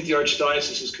don't think the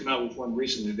Archdiocese has come out with one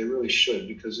recently. They really should,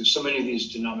 because there's so many of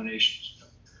these denominations.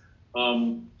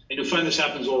 And you'll find this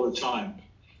happens all the time.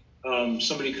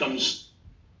 Somebody comes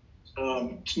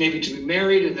maybe to be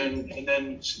married and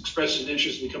then expresses an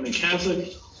interest in becoming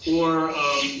Catholic, or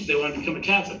they want to become a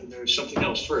Catholic and there's something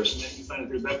else first, and then you find that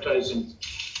they're baptized in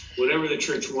whatever the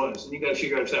church was, and you got to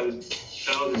figure out if that was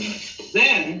valid or not.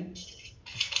 Then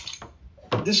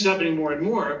this is happening more and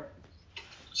more.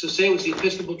 So say it was the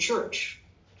Episcopal Church.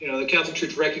 The Catholic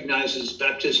Church recognizes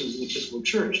baptisms in the Episcopal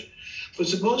Church. But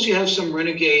suppose you have some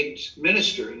renegade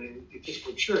minister in the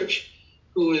Episcopal Church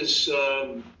who is,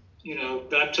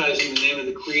 baptized in the name of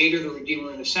the Creator, the Redeemer,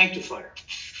 and the Sanctifier.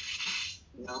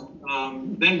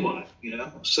 Then what?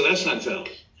 So that's not valid.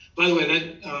 By the way,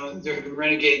 there have been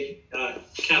renegade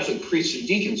Catholic priests and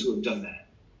deacons who have done that.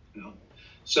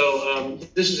 So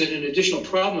this is an additional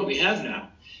problem that we have now.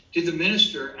 Did the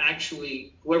minister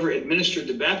actually, whoever administered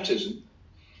the baptism,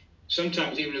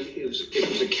 sometimes even if it was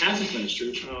a Catholic minister,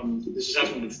 this has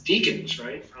happened with deacons,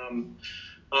 right?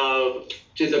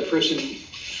 Did the person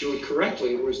do it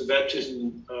correctly, or was the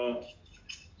baptism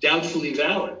doubtfully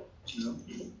valid?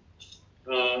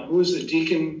 Who was the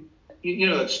deacon? You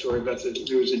know that story about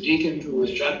there was a deacon who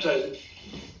was baptized.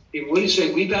 What do you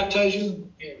say? We baptize you?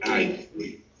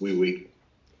 We.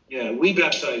 Yeah, we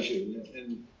baptize you,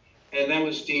 and that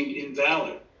was deemed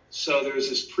invalid. So there was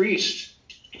this priest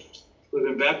who had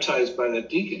been baptized by that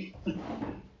deacon.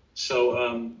 So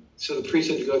the priest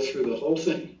had to go through the whole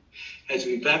thing, had to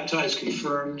be baptized,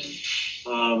 confirmed,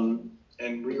 and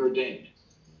reordained.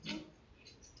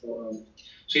 So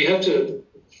you have to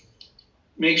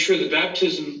make sure the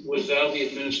baptism was validly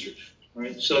administered.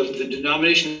 Right? So the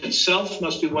denomination itself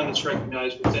must be one that's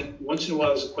recognized, but then once in a while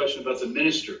there's a question about the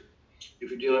minister, if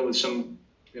you're dealing with some,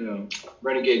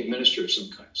 renegade minister of some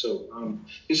kind. So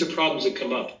these are problems that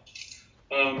come up.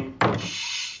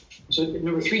 So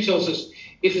number 3 tells us,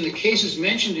 If in the cases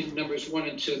mentioned in numbers 1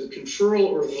 and 2, the conferral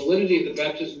or validity of the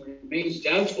baptism remains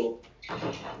doubtful,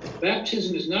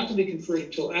 baptism is not to be conferred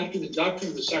until after the doctrine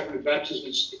of the sacrament of baptism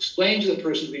is explained to the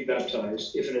person to be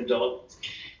baptized, if an adult,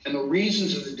 and the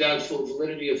reasons of the doubtful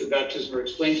validity of the baptism are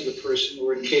explained to the person,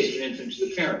 or in case of an infant, to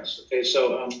the parents. Okay,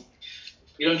 so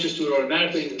you don't just do it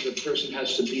automatically. The person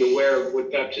has to be aware of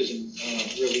what baptism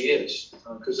really is,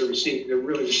 because they're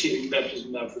really receiving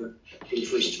baptism now for the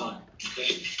first time.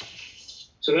 Okay,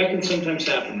 so that can sometimes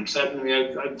happen. It's happened to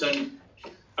me.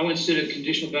 I once did a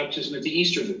conditional baptism at the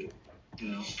Easter vigil,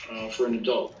 for an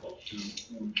adult.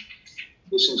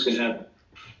 These things can happen.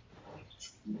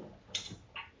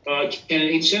 Canon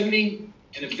 870,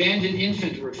 an abandoned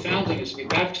infant or a foundling is to be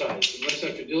baptized unless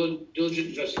after diligent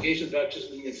investigation the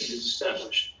baptism of the infant is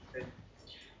established. Okay?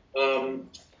 Canon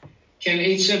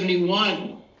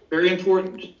 871, very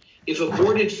important. If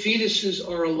aborted fetuses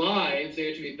are alive,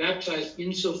 they are to be baptized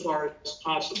insofar as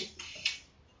possible.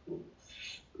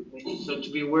 So to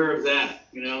be aware of that,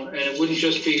 and it wouldn't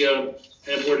just be an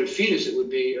aborted fetus; it would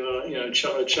be, a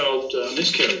child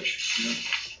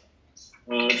miscarriage.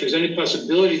 If there's any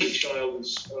possibility the child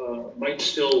might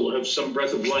still have some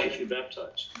breath of life, be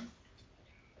baptized.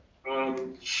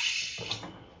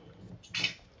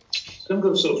 Some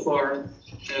go so far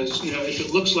as, if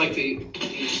it looks like the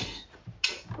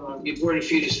aborted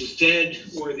fetus is dead,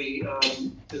 or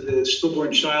the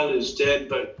stillborn child is dead,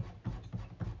 but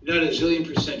you're not a zillion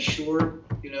 % sure,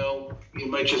 you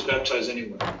might just baptize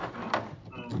anyway.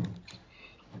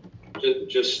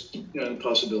 Just the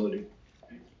possibility.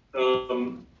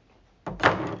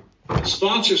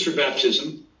 Sponsors for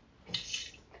baptism.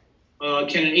 Canon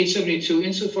 872,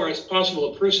 insofar as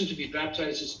possible, a person to be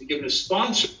baptized is to be given a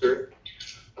sponsor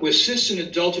who assists an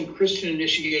adult in Christian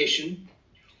initiation,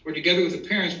 or together with the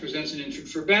parents presents an infant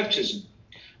for baptism.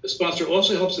 The sponsor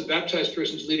also helps the baptized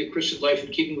person to lead a Christian life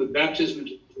in keeping with baptism and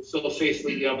to fulfill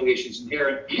faithfully the obligations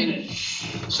inherent in it.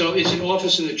 So it's an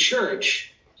office in the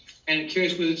church, and it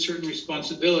carries with it certain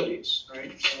responsibilities,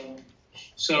 right?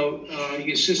 So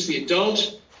you assist the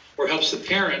adult, or helps the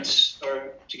parents,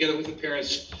 or together with the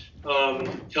parents,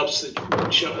 helps the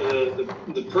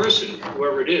person,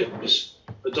 whoever it is,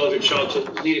 adult or child, to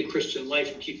lead a Christian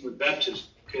life in keeping with baptism.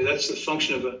 Okay, that's the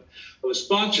function of a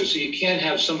sponsor. So you can't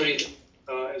have somebody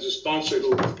as a sponsor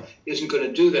who isn't going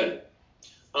to do that.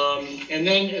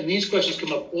 And these questions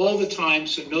come up all the time,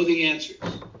 so know the answers.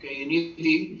 Okay,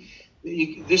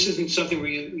 this isn't something where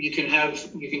you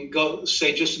can go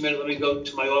say, just a minute, let me go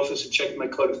to my office and check my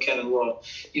code of canon law.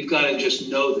 You've got to just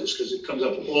know this, because it comes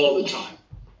up all the time.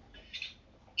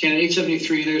 Canon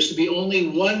 873, there's to be only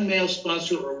one male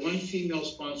sponsor or one female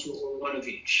sponsor, or one of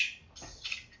each.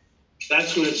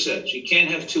 That's what it says. You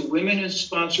can't have two women as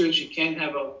sponsors. You can't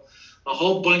have a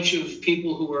whole bunch of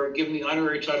people who are given the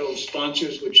honorary title of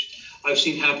sponsors, which I've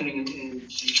seen happening in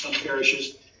some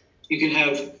parishes. You can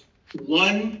have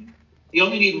one. You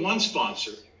only need one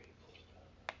sponsor.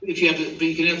 But you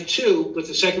can have two, but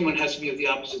the second one has to be of the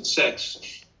opposite sex.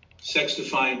 Sex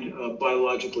defined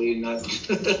biologically, not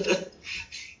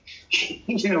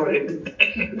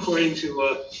according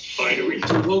to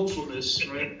hopefulness,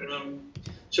 right?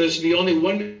 So it's to be only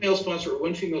one male sponsor or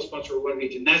one female sponsor, or one of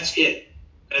each, and that's it.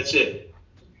 That's it.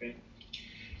 Okay.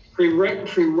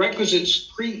 Prerequisites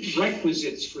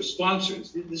for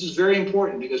sponsors. This is very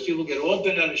important, because people get all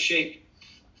bent out of shape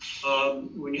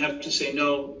when you have to say,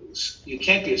 no, you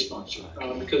can't be a sponsor,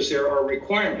 because there are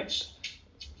requirements.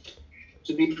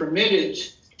 To be permitted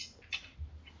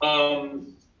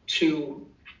to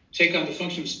take on the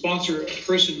function of sponsor, a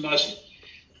person must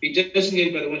be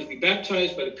designated by the one to be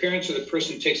baptized, by the parents or the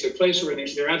person who takes their place, or in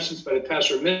their absence by the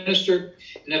pastor or minister,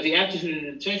 and have the aptitude and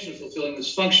intention of fulfilling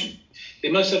this function.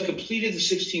 They must have completed the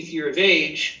 16th year of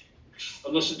age,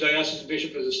 unless the diocesan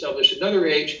bishop has established another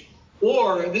age,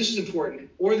 or, this is important,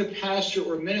 or the pastor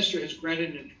or minister has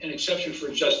granted an exception for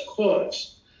a just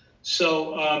cause.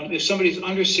 So if somebody's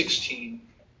under 16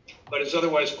 but is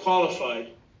otherwise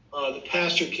qualified, the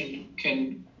pastor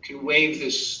can waive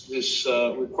this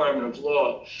requirement of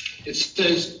law. It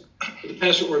says the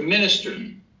pastor or minister.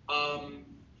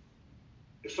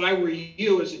 If I were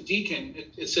you as a deacon,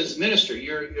 it says minister.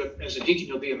 You're as a deacon,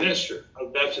 you'll be a minister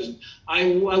of baptism. I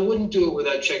wouldn't do it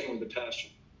without checking with the pastor.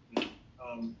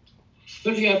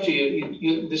 But if you have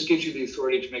to, this gives you the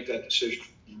authority to make that decision.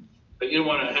 But you don't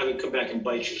want to have it come back and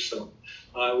bite you. So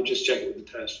I would just check it with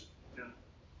the pastor. Yeah.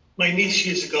 My niece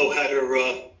years ago had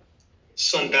her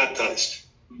son baptized,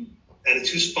 and the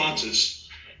two sponsors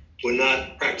were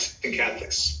not practicing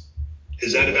Catholics.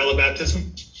 Is that a valid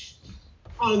baptism?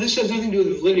 Oh, this has nothing to do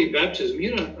with the validity of baptism.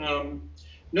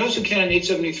 Notice what Canon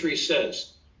 873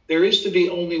 says. there is to be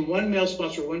only one male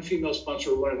sponsor, one female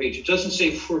sponsor, or one of each. It doesn't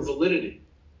say for validity.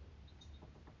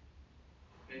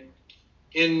 Okay.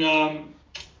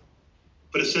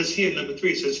 But it says here, number 3,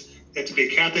 it says they have to be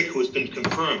a Catholic who has been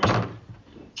confirmed. I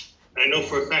know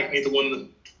for a fact neither one.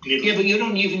 Yeah, but you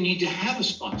don't even need to have a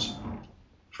sponsor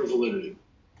for validity.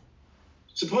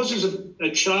 Suppose there's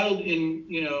a child in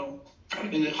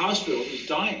the hospital who's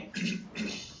dying,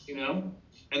 and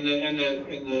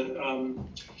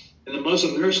the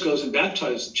Muslim nurse goes and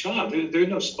baptizes the child. There are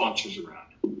no sponsors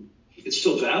around. It's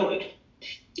still valid.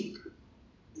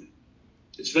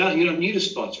 It's valid. You don't need a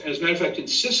sponsor. As a matter of fact, in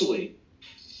Sicily,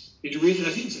 did you read that?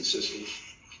 I think it's in Sicily.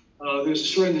 There's a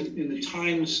story in the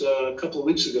Times a couple of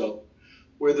weeks ago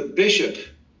where the bishop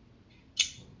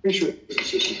of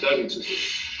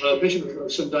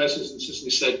some diocese in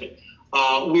Sicily said,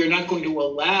 we are not going to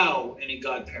allow any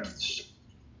godparents.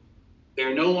 They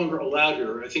are no longer allowed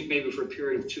here, I think maybe for a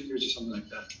period of 2 years or something like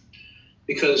that.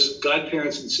 Because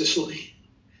godparents in Sicily,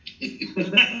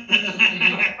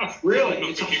 really,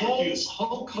 it's a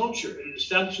whole culture. It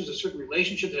establishes a certain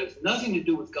relationship that has nothing to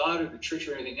do with God or the church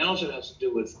or anything else. It has to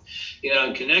do with,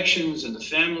 connections and the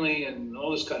family and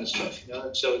all this kind of stuff.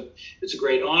 So it's a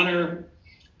great honor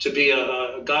to be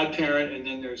a godparent, and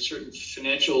then there are certain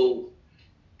financial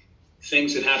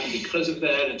things that happen because of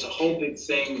that. It's a whole big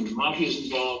thing. The mafia is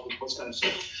involved and all this kind of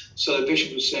stuff. So the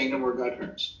bishop was saying no more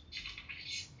godparents.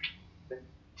 Okay.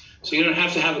 So you don't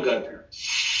have to have a godparent.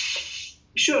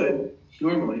 You should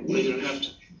normally, but you don't have to.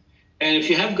 And if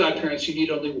you have godparents, you need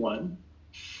only one.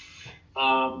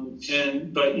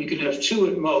 But you can have 2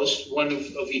 at most, one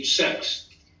of each sex.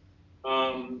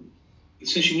 And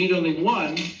since you need only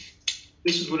one,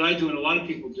 this is what I do and a lot of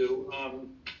people do.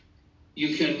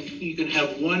 You can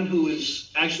have one who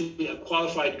is actually a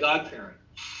qualified godparent.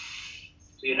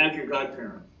 So you have your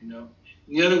godparent, And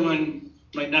the other one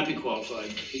might not be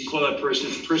qualified. You can call that person,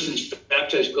 if the person is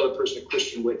baptized, you call that person a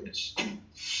Christian witness.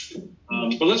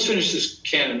 But let's finish this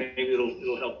canon. Maybe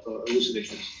it'll help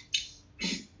elucidate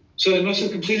this. So they must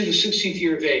have completed the 16th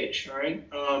year of age, all right?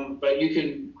 But you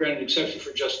can grant an exception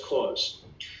for just cause.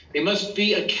 They must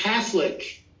be a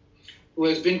Catholic who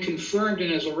has been confirmed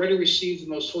and has already received the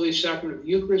most holy sacrament of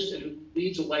the Eucharist and who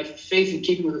leads a life of faith in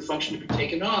keeping with the function to be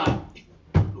taken on.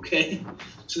 Okay?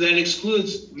 So that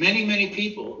excludes many, many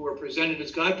people who are presented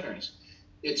as godparents.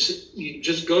 You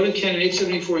just go to Canon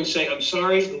 874 and say, I'm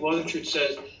sorry, the law of the church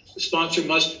says the sponsor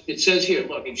must, it says here,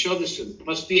 look, and show this to them,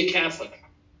 must be a Catholic.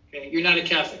 Okay? You're not a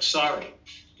Catholic, sorry.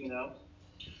 What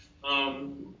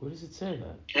does it say?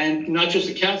 And not just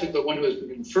a Catholic, but one who has been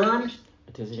confirmed,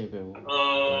 Does it even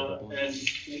and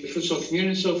the footstool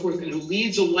communion and so forth, and who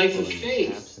leads a life of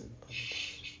faith.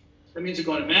 That means they're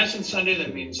going to Mass on Sunday.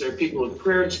 That means they're people of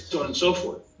prayer, and so on and so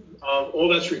forth. All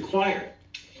that's required.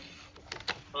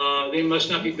 They must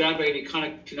not be bound by any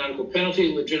canonical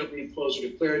penalty, legitimately imposed or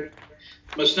declared.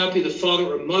 Must not be the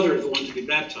father or mother of the one to be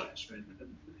baptized. Right?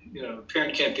 A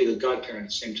parent can't be the godparent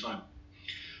at the same time.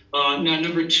 Now,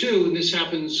 number 2, and this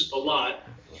happens a lot,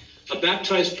 a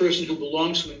baptized person who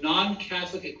belongs to a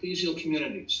non-Catholic ecclesial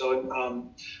community.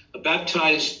 So a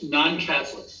baptized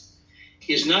non-Catholic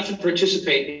is not to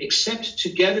participate except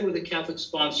together with a Catholic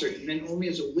sponsor and then only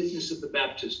as a witness of the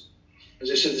baptism. As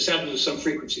I said, this happens with some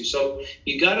frequency. So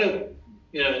you got to,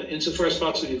 insofar as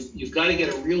possible, you've got to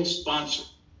get a real sponsor.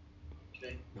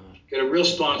 Okay? Get a real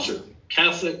sponsor,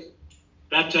 Catholic,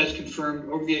 baptized,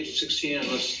 confirmed, over the age of 16,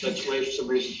 unless that's waived for some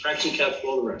reason, practically Catholic,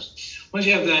 all the rest. Once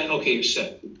you have that, okay, you're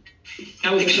set.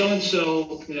 Now we have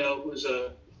so-and-so, who's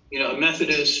a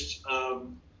Methodist,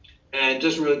 and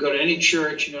doesn't really go to any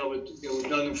church, but we've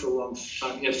known them for a long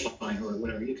time. Yeah, fine, or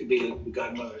whatever. You could be the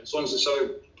godmother, as long as this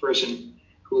other person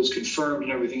who is confirmed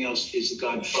and everything else is the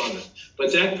godfather.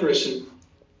 But that person,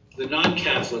 the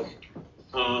non-Catholic,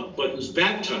 but who's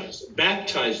baptized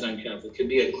non-Catholic, can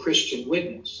be a Christian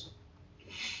witness.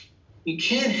 You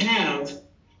can't have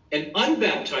an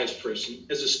unbaptized person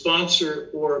as a sponsor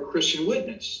or a Christian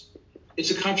witness.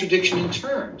 It's a contradiction in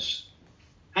terms.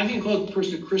 How can you call the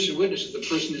person a Christian witness if the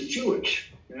person is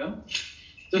Jewish?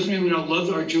 Doesn't mean we don't love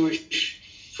our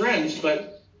Jewish friends,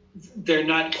 but they're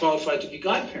not qualified to be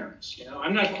godparents.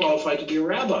 I'm not qualified to be a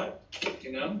rabbi.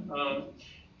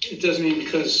 It doesn't mean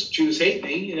because Jews hate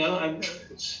me. I'm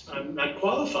not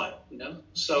qualified.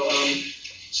 So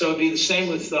it'd be the same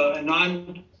with an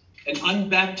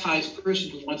unbaptized person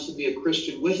who wants to be a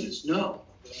Christian witness. No.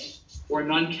 Or a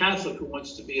non-Catholic who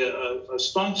wants to be a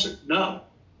sponsor. No.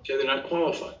 Okay, they're not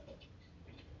qualified.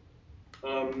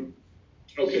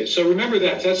 Okay, so remember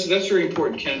that. That's very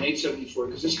important, Canon 874,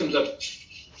 because this comes up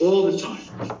all the time.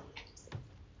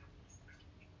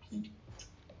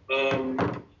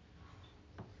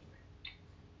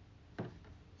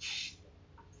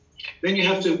 Then you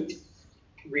have to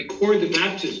record the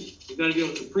baptism. You've got to be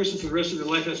able to, the person for the rest of their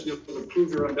life has to be able to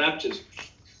prove their own baptism.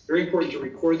 Very important to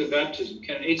record the baptism.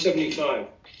 Canon 875.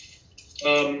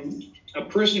 A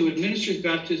person who administers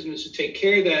baptism is to take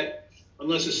care that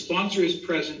unless a sponsor is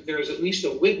present, there is at least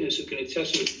a witness who can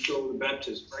attest to the control of the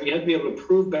baptism. Right? You have to be able to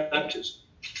prove baptism.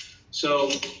 So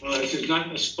if there's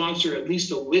not a sponsor, at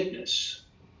least a witness.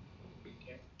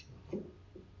 Okay.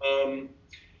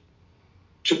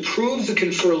 To prove the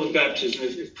conferral of baptism,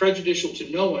 if prejudicial to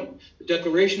no one, the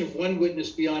declaration of one witness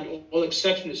beyond all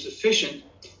exception is sufficient,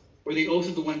 or the oath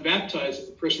of the one baptized if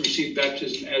the person received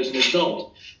baptism as an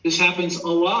adult. This happens a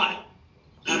lot.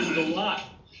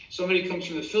 Somebody comes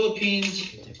from the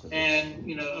Philippines, and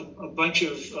a bunch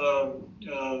of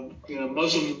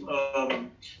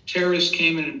Muslim terrorists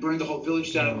came in and burned the whole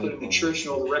village down, including the church and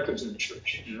all the records in the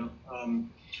church.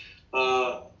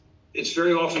 It's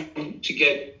very often to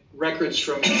get records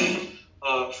from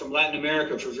Latin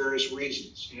America for various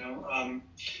reasons.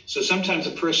 So sometimes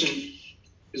a person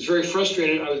is very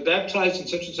frustrated. I was baptized in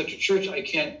such and such a church. I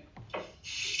can't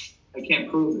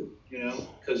prove it.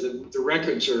 Because the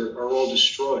records are all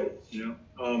destroyed.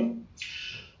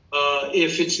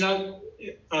 If it's not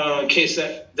a case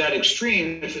that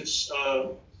extreme, if it's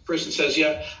a person says,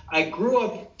 yeah, I grew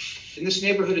up in this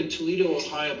neighborhood in Toledo,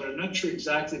 Ohio, but I'm not sure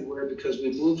exactly where because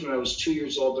we moved when I was 2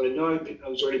 years old, but I know I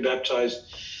was already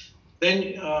baptized. Then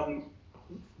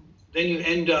you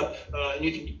end up, and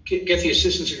you can get the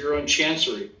assistance of your own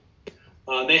chancery.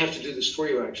 They have to do this for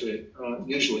you, actually,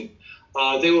 usually.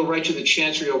 They will write to the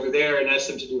chancery over there and ask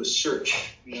them to do a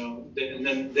search, and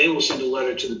then they will send a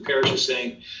letter to the parishes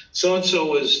saying, so-and-so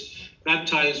was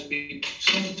baptized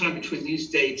sometime between these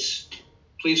dates.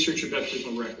 Please search your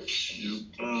baptismal records.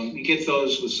 You get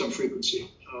those with some frequency,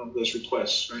 those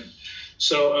requests, right?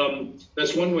 So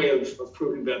that's one way of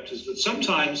proving baptism. But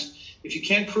sometimes, if you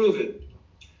can't prove it,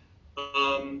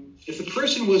 if the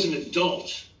person was an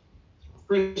adult,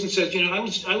 person says,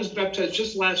 I was baptized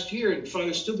just last year, and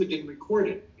Father Stupid didn't record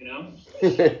it,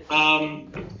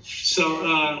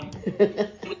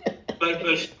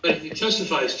 but he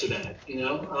testifies to that,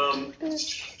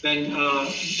 then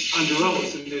under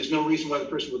oath, and there's no reason why the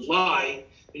person would lie,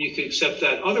 then you can accept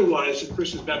that. Otherwise, if the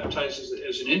person is baptized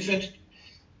as an infant,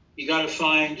 you got to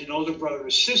find an older brother or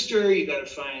sister, you got to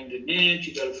find an aunt,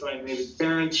 you got to find maybe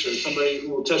parents or somebody who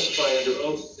will testify under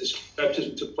oath that this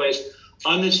baptism took place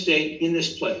on this date, in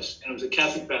this place, and it was a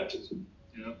Catholic baptism.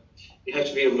 You have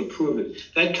to be able to prove it.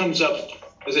 That comes up,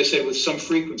 as I say, with some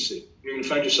frequency. You're going to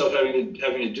find yourself having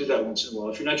to do that once in a while.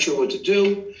 If you're not sure what to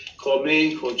do, call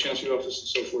me, call the Chancery office, and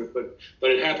so forth. But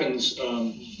it happens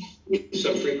with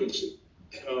some frequency.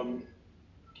 And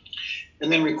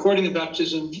then recording the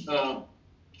baptism, we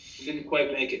didn't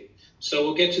quite make it. So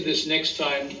we'll get to this next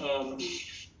time. I'm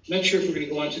not sure if we're going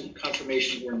to go on to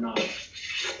confirmation or not.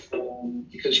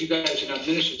 Because you guys are not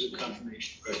ministers of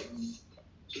confirmation, right?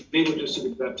 So maybe we'll just do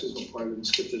the baptismal part and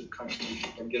skip the confirmation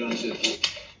and get on to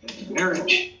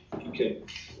marriage. Okay.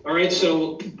 All right, so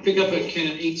we'll pick up at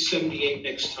Canon 878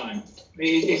 next time.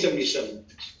 877.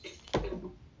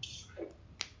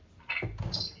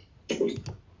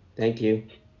 Thank you.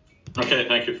 Okay,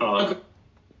 thank you, Father.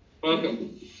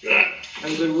 Welcome.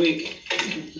 Have a good week.